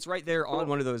 Because it's right there on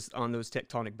those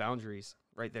tectonic boundaries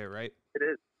right there, right? It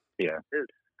is. Yeah, it is.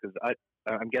 Because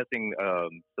I'm guessing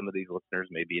some of these listeners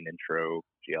may be an intro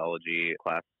geology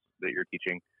class that you're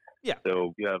teaching. Yeah.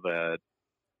 So you have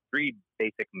 3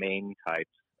 basic main types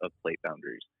of plate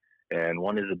boundaries. And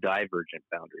one is a divergent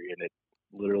boundary, and it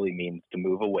literally means to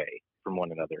move away from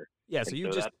one another. Yeah, so you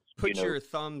just put your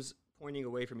thumbs pointing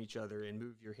away from each other and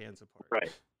move your hands apart.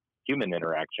 Right. Human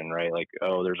interaction, right? Like,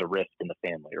 oh, there's a rift in the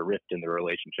family, or rift in the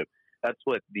relationship. That's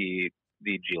what the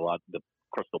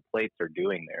crustal plates are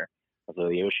doing there. So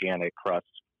the oceanic crust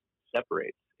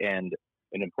separates. And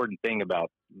an important thing about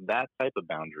that type of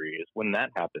boundary is when that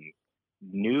happens,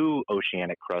 new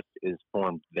oceanic crust is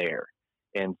formed there.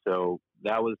 And so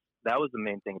that was the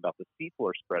main thing about the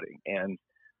seafloor spreading, and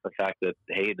the fact that,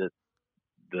 hey,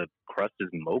 the crust is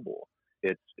mobile.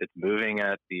 It's moving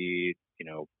at the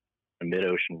mid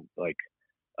ocean, like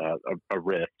a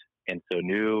rift, and so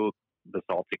new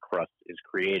basaltic crust is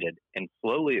created, and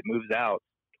slowly it moves out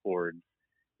towards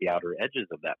the outer edges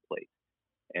of that plate.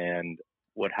 And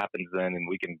what happens then, and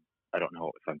I don't know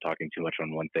if I'm talking too much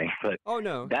on one thing, but oh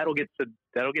no, that'll get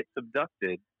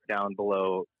subducted down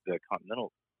below the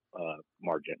continental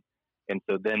margin, and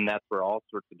so then that's where all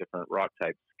sorts of different rock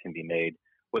types can be made.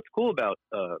 What's cool about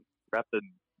rapid,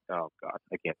 oh god,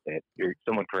 I can't say it.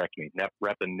 Someone correct me.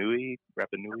 Rapa Nui. I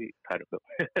don't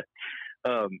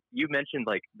know. You mentioned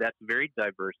like that's very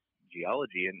diverse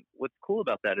geology, and what's cool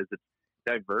about that is it's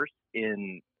diverse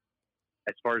in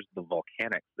as far as the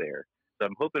volcanics there. So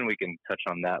I'm hoping we can touch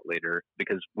on that later,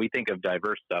 because we think of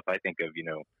diverse stuff. I think of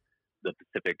the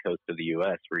Pacific coast of the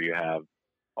U.S., where you have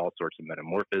all sorts of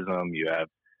metamorphism. You have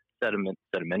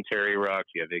sedimentary rocks.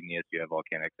 You have igneous. You have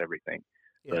volcanics. Everything.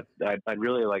 Yeah. But I'd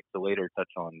really like to later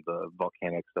touch on the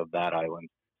volcanics of that island.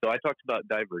 So I talked about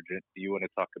divergent. Do you want to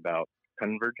talk about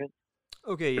convergent?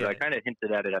 Okay, yeah. I kind of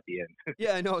hinted at it at the end.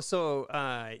 Yeah, no. So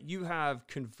you have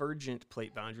convergent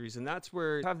plate boundaries, and that's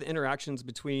where you have the interactions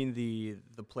between the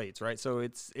plates, right? So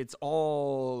it's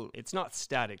not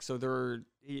static. So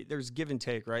there's give and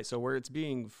take, right? So where it's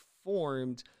being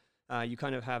formed, you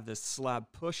kind of have this slab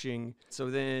pushing. So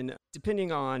then,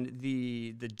 depending on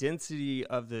the density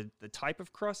of the type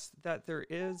of crust that there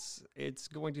is, it's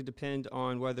going to depend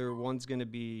on whether one's going to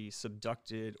be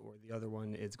subducted or the other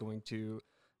one is going to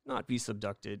not be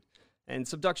subducted. And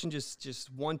subduction,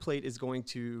 just one plate is going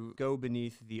to go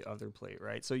beneath the other plate,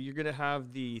 right? So you're going to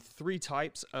have the three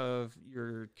types of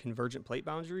your convergent plate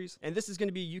boundaries. And this is going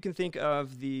to be, you can think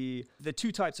of the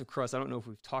two types of crust. I don't know if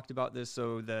we've talked about this.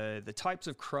 So the types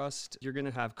of crust, you're going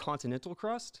to have continental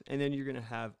crust, and then you're going to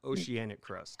have oceanic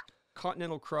crust.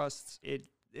 Continental crust, it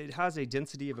has a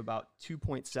density of about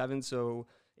 2.7. So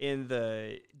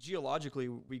geologically,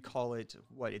 we call it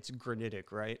it's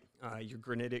granitic, right? Your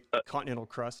granitic continental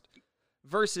crust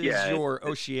versus your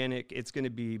oceanic, it's going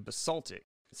to be basaltic.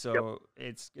 So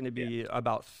it's going to be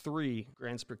about 3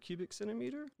 grams per cubic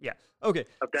centimeter. Yeah. Okay.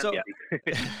 So,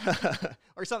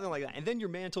 or something like that. And then your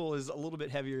mantle is a little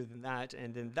bit heavier than that.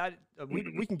 And then that,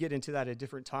 we can get into that at a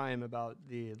different time about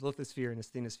the lithosphere and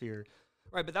asthenosphere.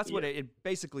 Right, but that's what it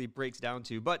basically breaks down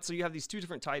to. But so you have these two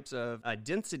different types of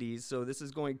densities. So this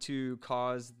is going to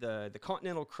cause the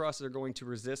continental crusts are going to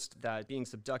resist that being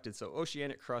subducted. So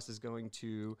oceanic crust is going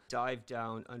to dive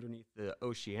down underneath the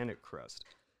oceanic crust.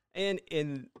 And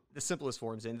in the simplest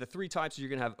forms, in the three types, you're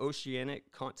going to have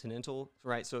oceanic, continental,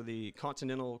 right? So the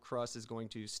continental crust is going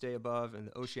to stay above, and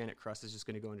the oceanic crust is just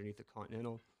going to go underneath the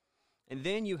continental. And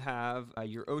then you have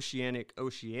your oceanic,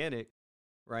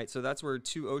 right? So that's where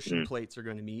two ocean plates are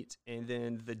going to meet. And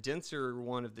then the denser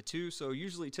one of the two, so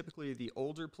typically the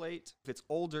older plate, if it's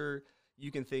older,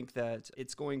 you can think that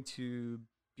it's going to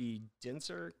be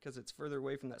denser because it's further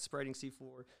away from that spreading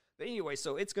seafloor. But anyway,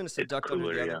 so it's going to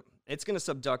subduct It's going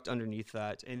to subduct underneath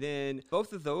that. And then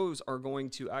both of those are going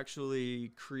to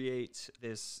actually create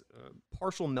this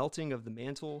partial melting of the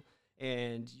mantle.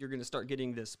 And you're going to start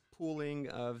getting this pooling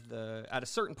at a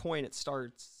certain point, it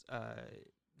starts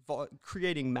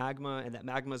creating magma, and that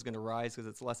magma is going to rise because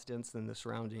it's less dense than the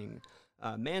surrounding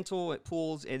mantle. It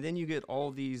pools, and then you get all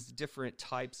these different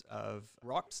types of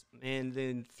rocks. And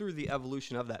then through the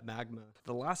evolution of that magma,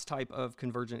 the last type of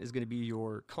convergent is going to be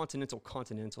your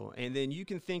continental. And then you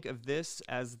can think of this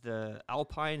as the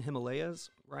Alpine Himalayas,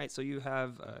 right? So you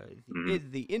have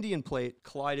the Indian plate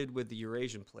collided with the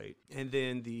Eurasian plate, and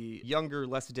then the younger,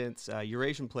 less dense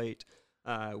Eurasian plate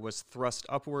was thrust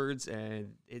upwards,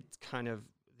 and it's kind of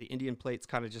the Indian plate's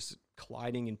kind of just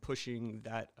colliding and pushing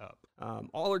that up.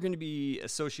 All are going to be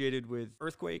associated with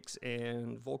earthquakes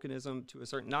and volcanism to a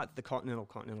certain, not the continental,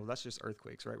 that's just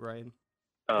earthquakes, right, Ryan?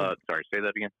 Sorry, say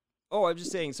that again. Oh, I'm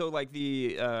just saying, so like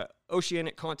the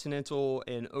oceanic continental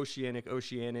and oceanic,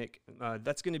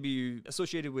 that's going to be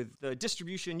associated with the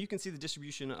distribution. You can see the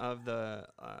distribution of the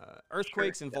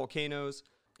earthquakes and volcanoes.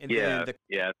 And then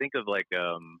think of like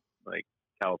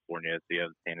California, so you have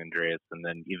San Andreas, and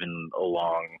then even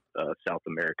along South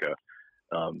America,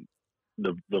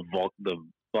 the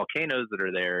volcanoes that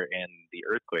are there and the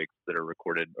earthquakes that are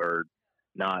recorded are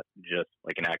not just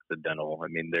like an accidental. I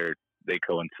mean, they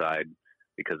coincide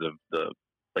because of the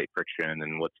plate friction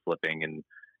and what's flipping, and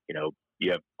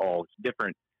you have all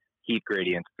different heat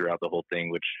gradients throughout the whole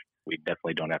thing, which we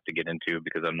definitely don't have to get into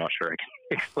because I'm not sure I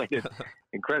can explain it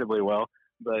incredibly well.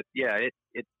 But yeah,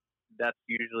 that's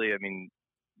usually, I mean,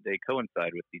 they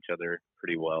coincide with each other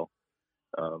pretty well.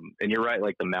 And you're right,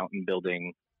 like the mountain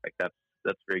building, like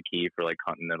that's very key for like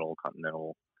continental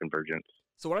convergence.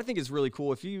 So what I think is really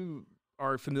cool, if you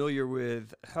are familiar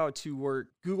with how to work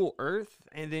Google Earth,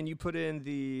 and then you put in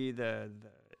the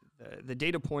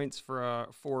data points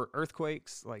for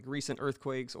earthquakes, like recent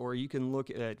earthquakes, or you can look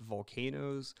at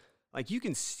volcanoes. Like you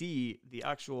can see the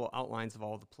actual outlines of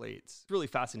all the plates. It's really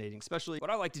fascinating. Especially what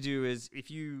I like to do is if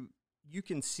you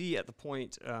can see at the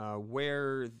point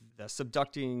where the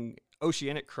subducting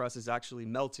oceanic crust is actually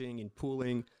melting and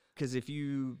pooling. Because if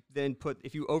you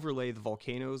overlay the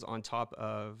volcanoes on top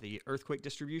of the earthquake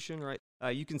distribution, right,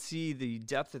 you can see the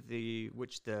depth at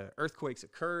which the earthquakes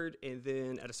occurred, and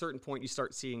then at a certain point you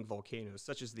start seeing volcanoes,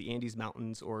 such as the Andes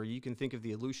Mountains, or you can think of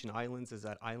the Aleutian Islands as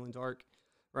that island arc,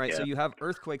 right? Yeah. So you have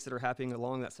earthquakes that are happening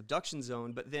along that subduction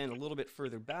zone, but then a little bit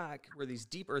further back, where these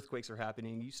deep earthquakes are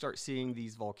happening, you start seeing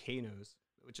these volcanoes,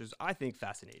 which is, I think,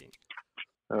 fascinating.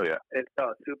 Oh yeah,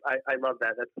 I love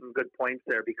that. That's some good points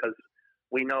there because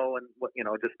we know, and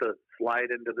just to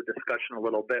slide into the discussion a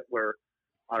little bit, where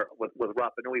with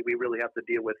Rapa Nui, we really have to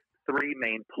deal with three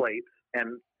main plates,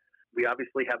 and we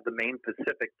obviously have the main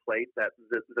Pacific plate that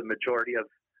the majority of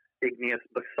igneous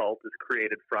basalt is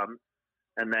created from,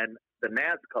 and then the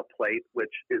Nazca plate,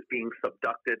 which is being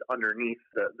subducted underneath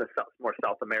the more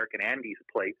South American Andes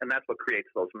plate, and that's what creates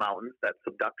those mountains, that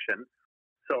subduction.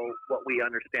 So what we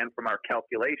understand from our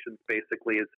calculations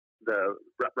basically is the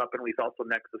Rapa Nui is also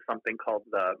next to something called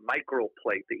the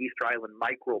microplate, the Easter Island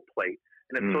microplate,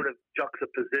 and it's sort of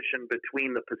juxtaposition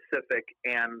between the Pacific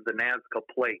and the Nazca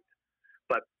plate.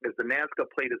 But as the Nazca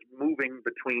plate is moving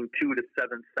between 2 to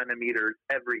 7 centimeters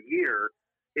every year,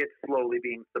 it's slowly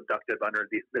being subducted under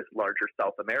this larger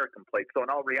South American plate. So in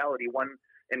all reality,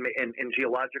 in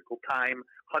geological time,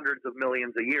 hundreds of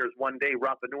millions of years, one day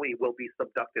Rapa Nui will be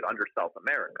subducted under South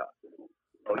America.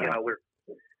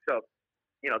 So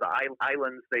the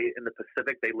islands in the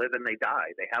Pacific, they live and they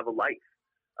die. They have a life.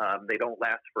 They don't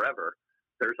last forever.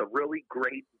 There's a really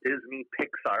great Disney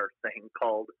Pixar thing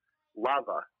called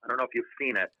Lava. I don't know if you've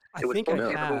seen it. I think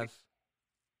I have.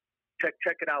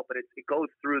 Check it out, but it goes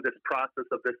through this process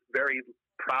of this very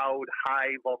proud,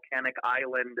 high volcanic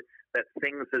island that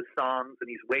sings his songs, and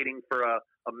he's waiting for a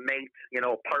mate, a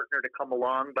partner to come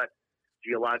along. But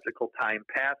geological time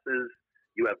passes.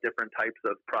 You have different types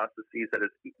of processes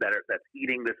that's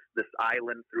eating this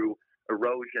island through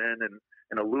erosion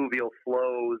and alluvial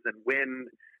flows and wind.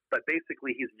 But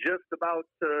basically, he's just about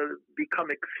to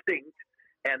become extinct,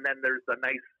 and then there's a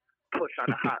nice push on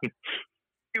a hot.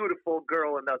 Beautiful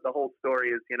girl, and the whole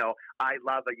story is, I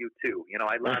lava you too.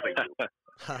 I lava you.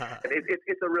 And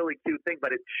it's a really cute thing,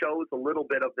 but it shows a little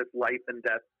bit of this life and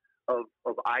death of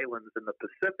islands in the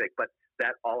Pacific. But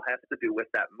that all has to do with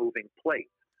that moving plate.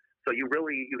 So you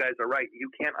guys are right. You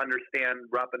can't understand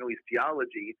Rapa Nui's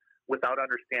geology without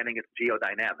understanding its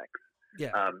geodynamics.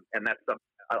 Yeah. And that's something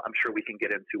I'm sure we can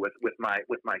get into with my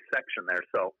section there.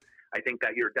 So I think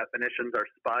that your definitions are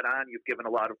spot on. You've given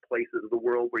a lot of places of the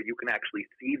world where you can actually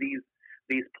see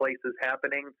these places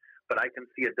happening. But I can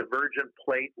see a divergent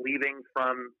plate leaving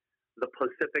from the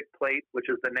Pacific plate, which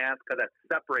is the Nazca, that's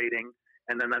separating.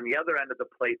 And then on the other end of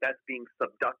the plate, that's being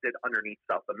subducted underneath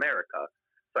South America.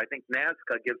 So I think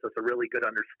Nazca gives us a really good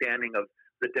understanding of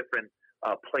the different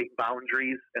plate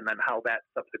boundaries and then how that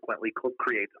subsequently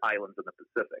creates islands in the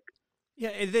Pacific. Yeah,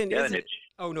 and then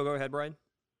oh, no, go ahead, Brian.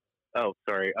 Oh,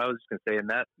 sorry. I was just going to say, and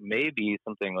that may be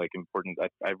something like important.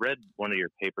 I read one of your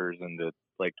papers and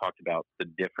talked about the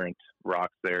different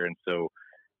rocks there. And so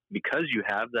because you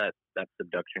have that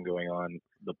subduction going on,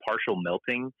 the partial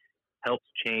melting helps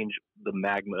change the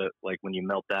magma. Like when you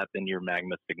melt that, then your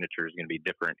magma signature is going to be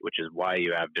different, which is why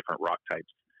you have different rock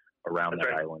types around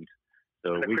that island.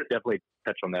 So we definitely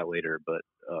touch on that later. But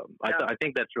I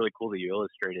think that's really cool that you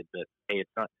illustrated that, hey,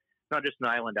 it's not just an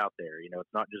island out there.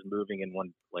 It's not just moving in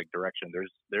one direction.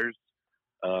 There's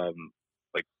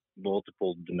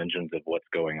multiple dimensions of what's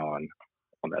going on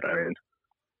that island.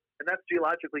 And that's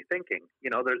geologically thinking.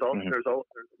 There's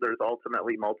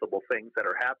ultimately multiple things that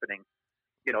are happening.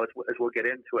 As we'll get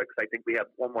into it, because I think we have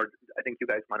one more. I think you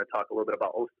guys want to talk a little bit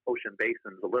about ocean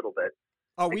basins a little bit.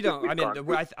 Oh, we don't.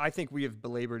 I think we have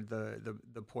belabored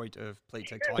the point of plate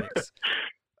tectonics.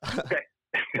 Okay.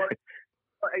 Well,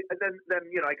 then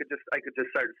I could just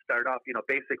start off.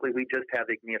 Basically we just have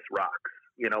igneous rocks.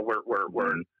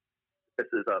 We're this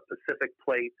is a Pacific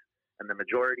plate, and the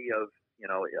majority of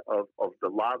of the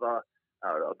lava,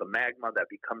 of the magma that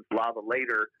becomes lava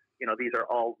later, these are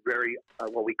all very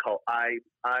what we call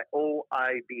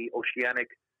OIB, oceanic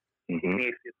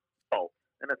igneous faults,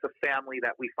 and it's a family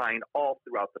that we find all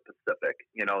throughout the Pacific.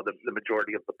 The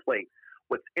majority of the plate.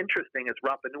 What's interesting is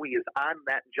Rapa Nui is on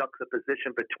that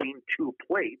juxtaposition between two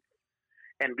plates,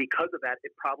 and because of that,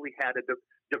 it probably had a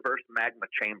diverse magma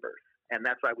chambers, and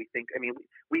that's why we think. I mean,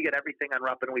 we get everything on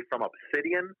Rapa Nui from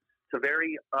obsidian to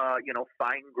very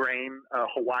fine grain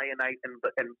Hawaiianite and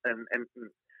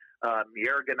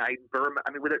Mierganite, vermin.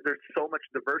 I mean, there's so much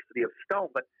diversity of stone,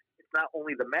 but it's not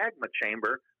only the magma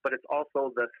chamber, but it's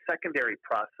also the secondary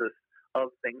process of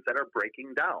things that are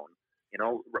breaking down.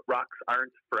 Rocks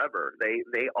aren't forever.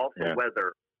 They also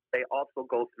weather. They also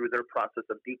go through their process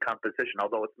of decomposition,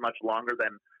 although it's much longer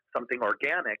than something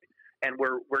organic. And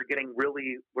we're getting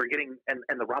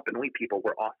and the Rapa Nui people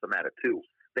were awesome at it too.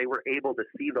 They were able to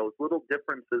see those little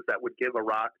differences that would give a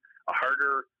rock a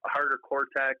harder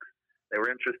cortex. They were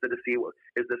interested to see,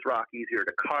 is this rock easier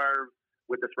to carve?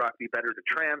 Would this rock be better to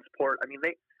transport? I mean,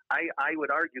 I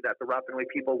would argue that the Rapa Nui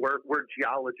people were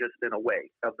geologists in a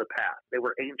way of the past. They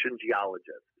were ancient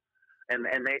geologists, and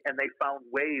they found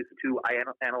ways to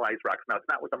analyze rocks. Now, it's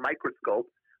not with a microscope,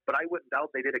 but I wouldn't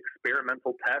doubt they did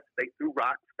experimental tests. They threw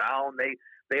rocks down.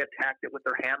 They attacked it with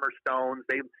their hammer stones.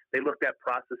 They looked at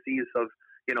processes of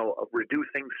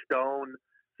reducing stone.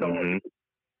 So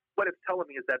what it's telling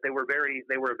me is that they were a very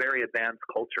advanced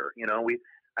culture.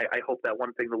 I hope that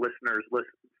one thing the listeners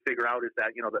figure out is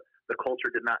that the culture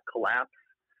did not collapse.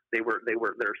 They're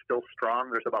still strong.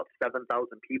 There's about 7,000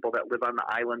 people that live on the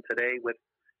island today, with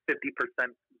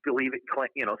 50%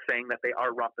 saying that they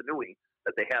are Rapa Nui,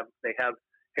 that they have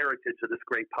heritage of this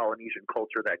great Polynesian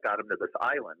culture that got them to this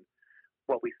island.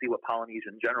 What we see with Polynesia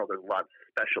in general, there's a lot of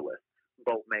specialists,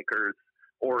 boat makers,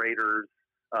 orators,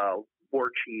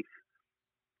 war chiefs,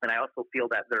 and I also feel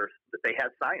that they had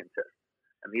scientists.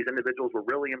 And these individuals were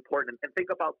really important. And think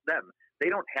about them. They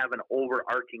don't have an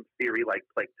overarching theory like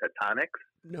plate tectonics.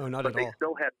 No, not at all.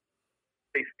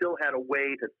 They still had a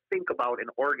way to think about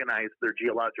and organize their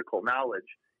geological knowledge.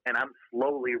 And I'm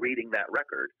slowly reading that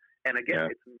record. And again,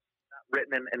 it's not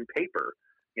written in paper.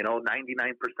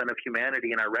 99% of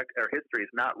humanity in our history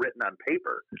is not written on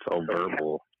paper. It's all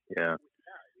verbal. We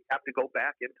have to go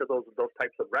back into those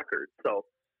types of records. So,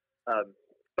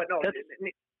 but no.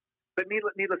 But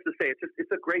needless to say,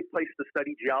 it's a great place to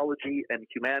study geology and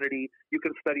humanity. You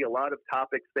can study a lot of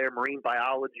topics there, marine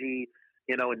biology,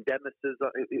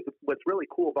 endemicism. What's really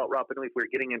cool about Rapa Nui, if we're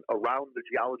getting around the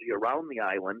geology around the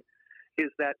island,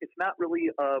 is that it's not really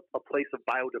a place of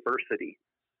biodiversity.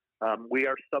 We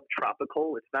are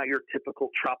subtropical. It's not your typical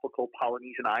tropical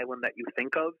Polynesian island that you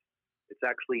think of. It's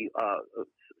actually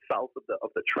south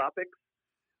of the tropics.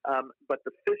 But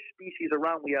the fish species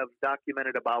around, we have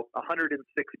documented about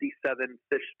 167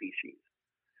 fish species.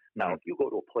 Now, if you go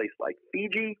to a place like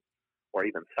Fiji or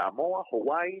even Samoa,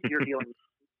 Hawaii, you're dealing with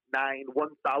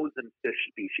 1,000 fish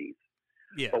species.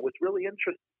 Yeah. But what's really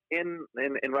interesting in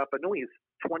Rapa Nui is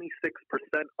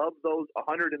 26% of those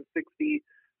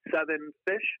 167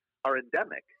 fish are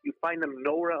endemic. You find them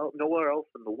nowhere else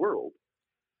in the world.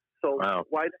 So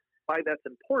why that's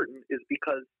important is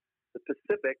because the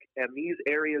Pacific and these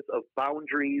areas of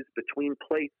boundaries between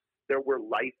plates, there where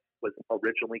life was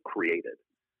originally created.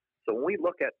 So when we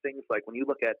look at things like, when you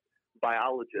look at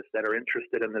biologists that are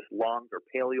interested in this longer,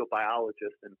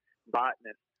 paleobiologists and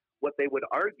botanists, what they would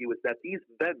argue is that these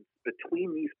vents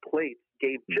between these plates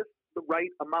gave just the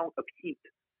right amount of heat,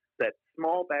 that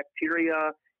small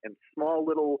bacteria and small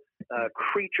little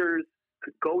creatures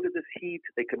could go to this heat,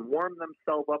 they can warm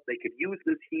themselves up, they could use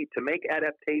this heat to make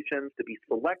adaptations, to be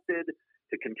selected,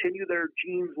 to continue their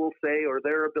genes, we'll say, or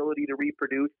their ability to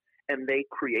reproduce, and they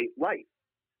create life.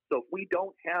 So if we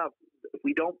don't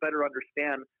better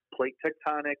understand plate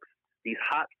tectonics, these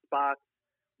hot spots,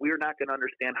 we're not going to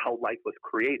understand how life was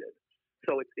created.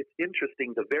 So it's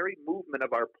interesting, the very movement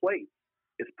of our plates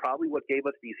is probably what gave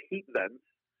us these heat vents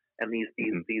and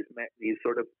these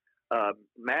sort of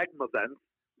magma vents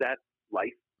that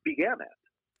life began at.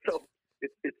 So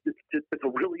it's a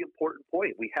really important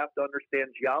point. We have to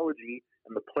understand geology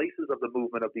and the places of the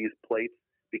movement of these plates,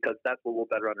 because that's what we'll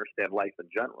better understand life in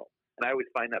general. And I always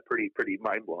find that pretty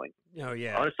mind blowing. Oh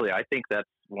yeah. Honestly, I think that's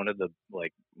one of the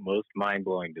most mind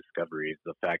blowing discoveries.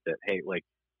 The fact that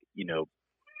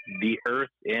the Earth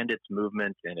and its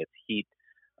movement and its heat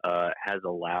has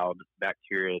allowed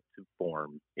bacteria to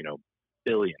form,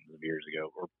 billions of years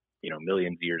ago, or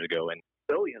millions of years ago, and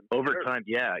billions over time.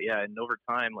 And over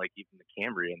time, like even the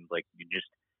Cambrian, you just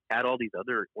had all these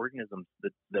other organisms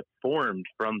that formed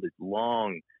from the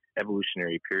long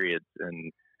evolutionary periods,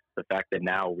 and the fact that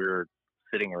now we're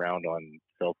sitting around on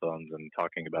cell phones and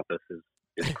talking about this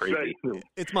is crazy.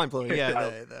 It's mind blowing. Yeah,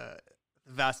 the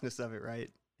vastness of it, right?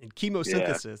 And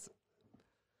chemosynthesis.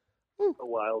 So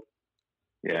wild.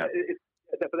 Yeah.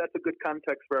 But that's a good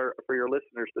context for your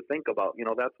listeners to think about.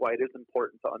 That's why it is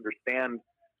important to understand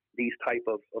these type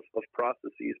of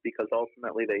processes, because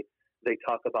ultimately they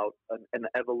talk about an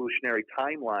evolutionary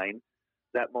timeline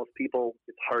that most people,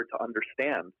 it's hard to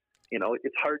understand.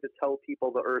 It's hard to tell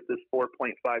people the Earth is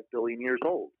 4.5 billion years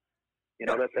old.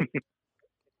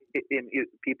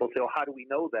 People say, well, how do we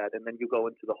know that? And then you go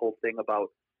into the whole thing about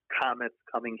comets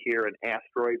coming here and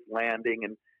asteroids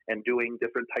landing and doing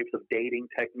different types of dating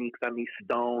techniques on these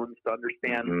stones to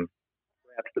understand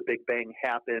perhaps the Big Bang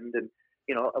happened. And,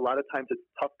 a lot of times it's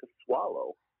tough to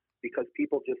swallow because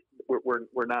people just,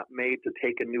 we're not made to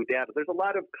take in new data. There's a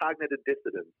lot of cognitive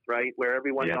dissonance, right? Where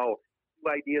everyone knows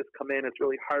new ideas come in. It's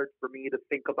really hard for me to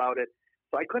think about it.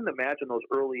 So I couldn't imagine those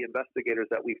early investigators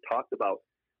that we've talked about,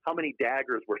 how many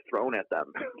daggers were thrown at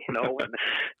them,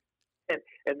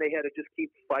 and they had to just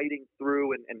keep fighting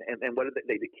through and what did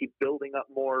they keep building up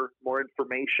more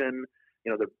information.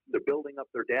 They're building up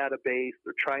their database.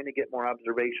 They're trying to get more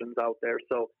observations out there.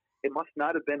 So it must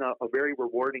not have been a very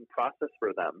rewarding process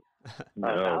for them. No.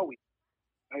 Now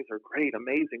guys are great,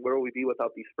 amazing. Where would we be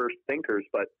without these first thinkers?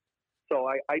 But so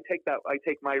I take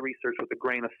my research with a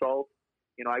grain of salt.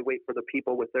 I wait for the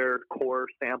people with their core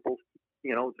samples,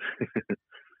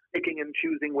 picking and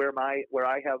choosing where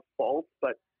I have faults.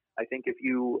 But I think if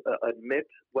you admit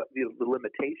what the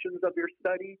limitations of your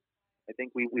study, I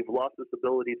think we've lost this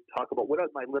ability to talk about what are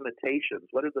my limitations,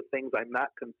 what are the things I'm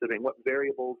not considering, what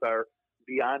variables are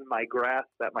beyond my grasp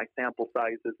that my sample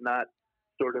size is not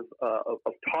sort of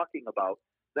talking about.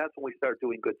 That's when we start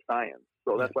doing good science.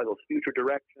 So that's why those future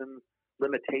directions,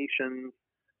 limitations,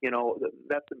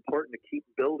 that's important to keep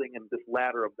building in this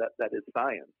ladder of that is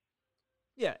science.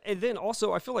 Yeah, and then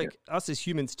also I feel like us as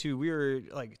humans too, we're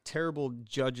like terrible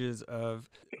judges of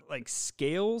like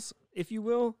scales, if you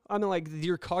will. I mean, like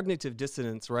your cognitive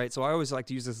dissonance, right? So I always like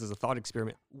to use this as a thought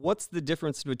experiment. What's the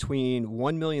difference between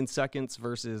 1 million seconds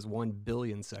versus 1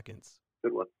 billion seconds?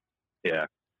 Good one. Yeah.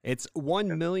 It's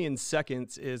 1 million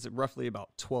seconds is roughly about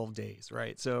 12 days,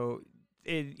 right? So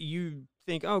you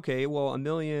think, okay, well, a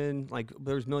million, like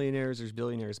there's millionaires, there's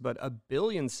billionaires, but a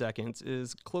billion seconds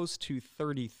is close to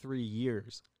 33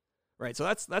 years, right? So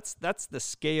that's the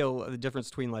scale of the difference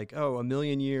between like, a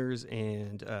million years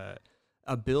and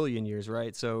a billion years,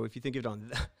 right? So if you think of it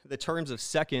on the terms of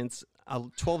seconds,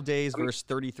 12 days versus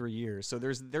 33 years. So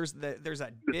there's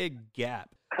that big gap.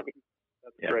 I mean,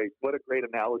 that's great. What a great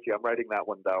analogy. I'm writing that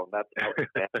one down. That's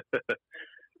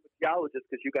geologists,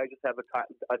 because you guys just have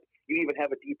you even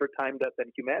have a deeper time depth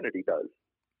than humanity does.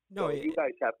 No, so you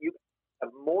guys have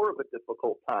more of a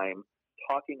difficult time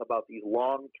talking about these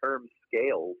long-term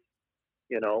scales,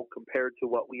 compared to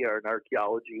what we are in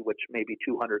archaeology, which may be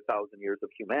 200,000 years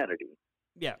of humanity.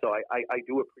 Yeah. So I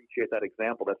do appreciate that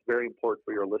example. That's very important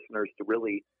for your listeners to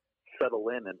really settle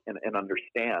in and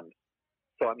understand.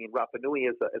 So, I mean, Rapa Nui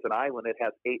is an island. It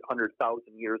has 800,000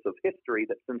 years of history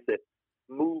that since it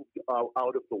moved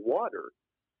out of the water,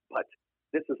 but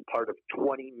this is part of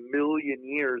 20, 30 million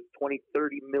years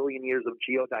of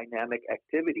geodynamic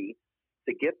activity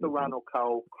to get the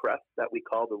Ranokau crest that we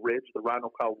call the ridge, the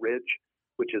Ranokau Ridge,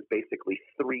 which is basically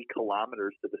 3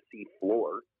 kilometers to the sea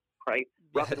floor, right?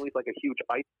 Rapa Nui is like a huge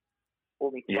ice,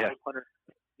 only 500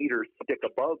 meters stick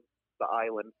above the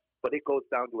island, but it goes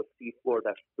down to a sea floor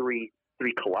that's 3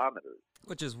 kilometers.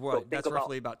 Which is what? So that's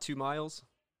roughly about 2 miles?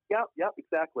 Yeah,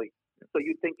 exactly. So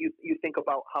you think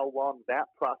about how long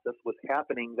that process was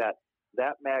happening, that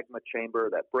magma chamber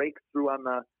that breaks through on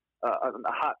the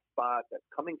hot spot, that's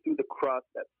coming through the crust,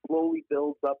 that slowly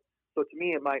builds up. So to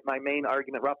me, my main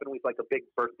argument, Rapa Nui is like a big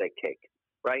birthday cake,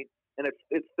 right? And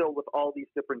it's filled with all these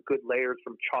different good layers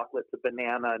from chocolate to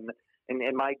banana.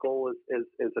 And my goal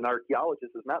as an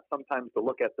archaeologist is not sometimes to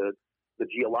look at the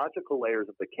geological layers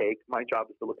of the cake. My job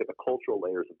is to look at the cultural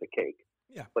layers of the cake.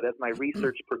 Yeah. But as my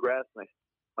research progressed and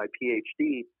my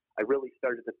PhD, I really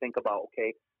started to think about,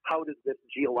 okay, how does this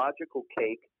geological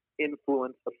cake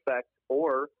influence, affect,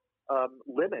 or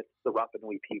limit the Rapa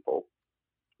Nui people?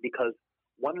 Because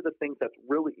one of the things that's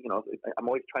really, I'm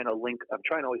always trying to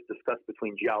always discuss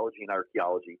between geology and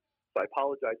archaeology. So I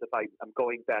apologize if I'm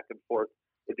going back and forth.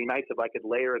 It'd be nice if I could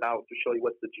layer it out to show you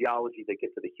what's the geology that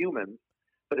get to the humans.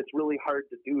 But it's really hard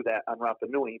to do that on Rapa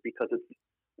Nui because it's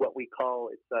what we call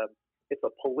it's a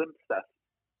palimpsest.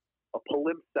 A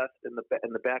palimpsest in the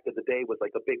back of the day was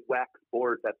like a big wax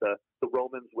board that the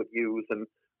Romans would use, and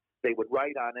They would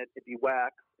write on it, it'd be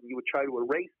wax, and you would try to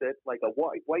erase it like a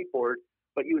whiteboard,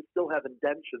 but you would still have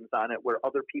indentions on it where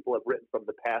other people have written from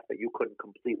the past that you couldn't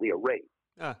completely erase.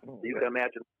 Ah, So you can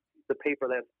imagine the paper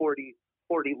that has 40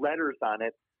 letters on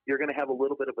it, you're going to have a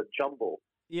little bit of a jumble.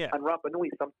 yeah. On Rapa Nui,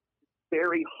 it's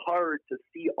very hard to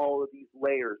see all of these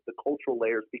layers, the cultural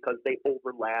layers, because they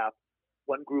overlap.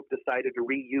 One group decided to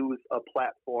reuse a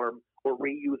platform or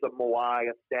reuse a moai,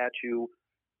 a statue.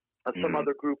 Some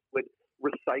other group would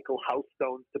recycle house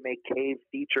stones to make cave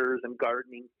features and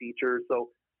gardening features. So,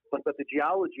 but the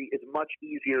geology is much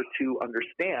easier to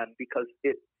understand because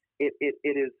it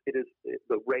is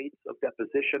the rates of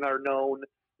deposition are known.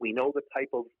 We know the type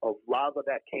of lava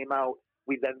that came out.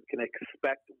 We then can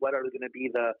expect what are going to be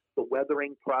the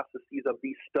weathering processes of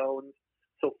these stones.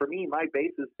 So for me, my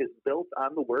basis is built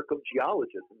on the work of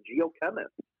geologists and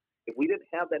geochemists. If we didn't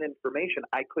have that information,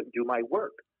 I couldn't do my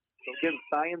work. So again,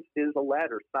 science is a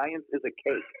ladder. Science is a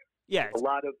cake. Yeah. A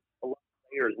lot of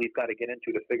layers we've got to get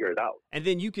into to figure it out. And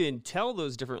then you can tell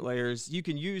those different layers. You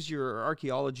can use your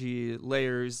archaeology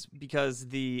layers because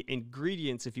the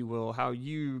ingredients, if you will, how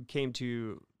you came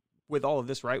to with all of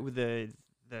this, right? With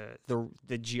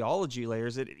the geology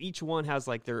layers, each one has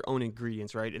like their own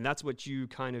ingredients, right? And that's what you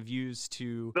kind of use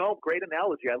to. No, great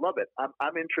analogy. I love it.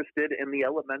 I'm interested in the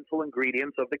elemental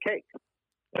ingredients of the cake.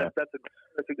 Yeah.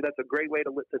 That's a great way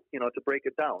to break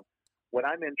it down. What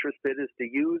I'm interested is to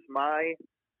use my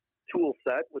tool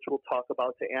set, which we'll talk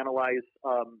about, to analyze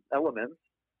elements,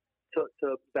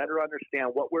 to better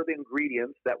understand what were the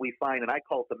ingredients that we find, and I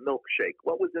call it the milkshake.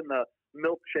 What was in the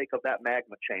milkshake of that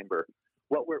magma chamber?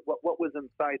 What was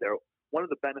inside there? One of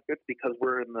the benefits, because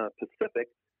we're in the Pacific,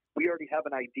 we already have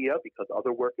an idea, because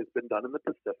other work has been done in the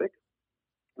Pacific,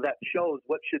 that shows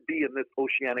what should be in this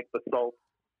oceanic basalt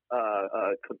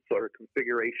sort of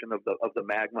configuration of the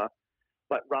magma.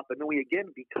 But Rapa Nui,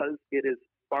 again, because it is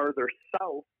farther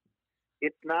south,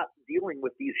 it's not dealing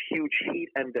with these huge heat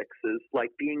indexes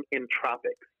like being in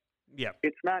tropics. Yeah.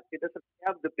 It doesn't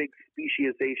have the big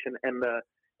speciation and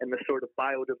the sort of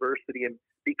biodiversity, and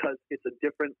because it's a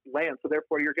different land. So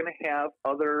therefore you're going to have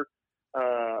other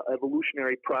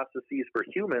evolutionary processes for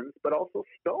humans, but also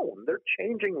stone. They're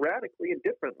changing radically and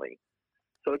differently.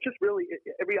 So it's just really,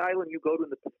 every island you go to in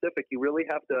the Pacific, you really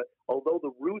have to, although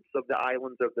the roots of the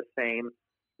islands are the same,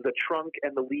 the trunk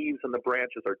and the leaves and the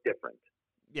branches are different.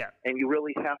 Yeah. And you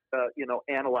really have to,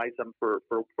 analyze them for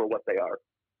what they are.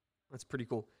 That's pretty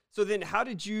cool. So then how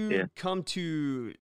did you come to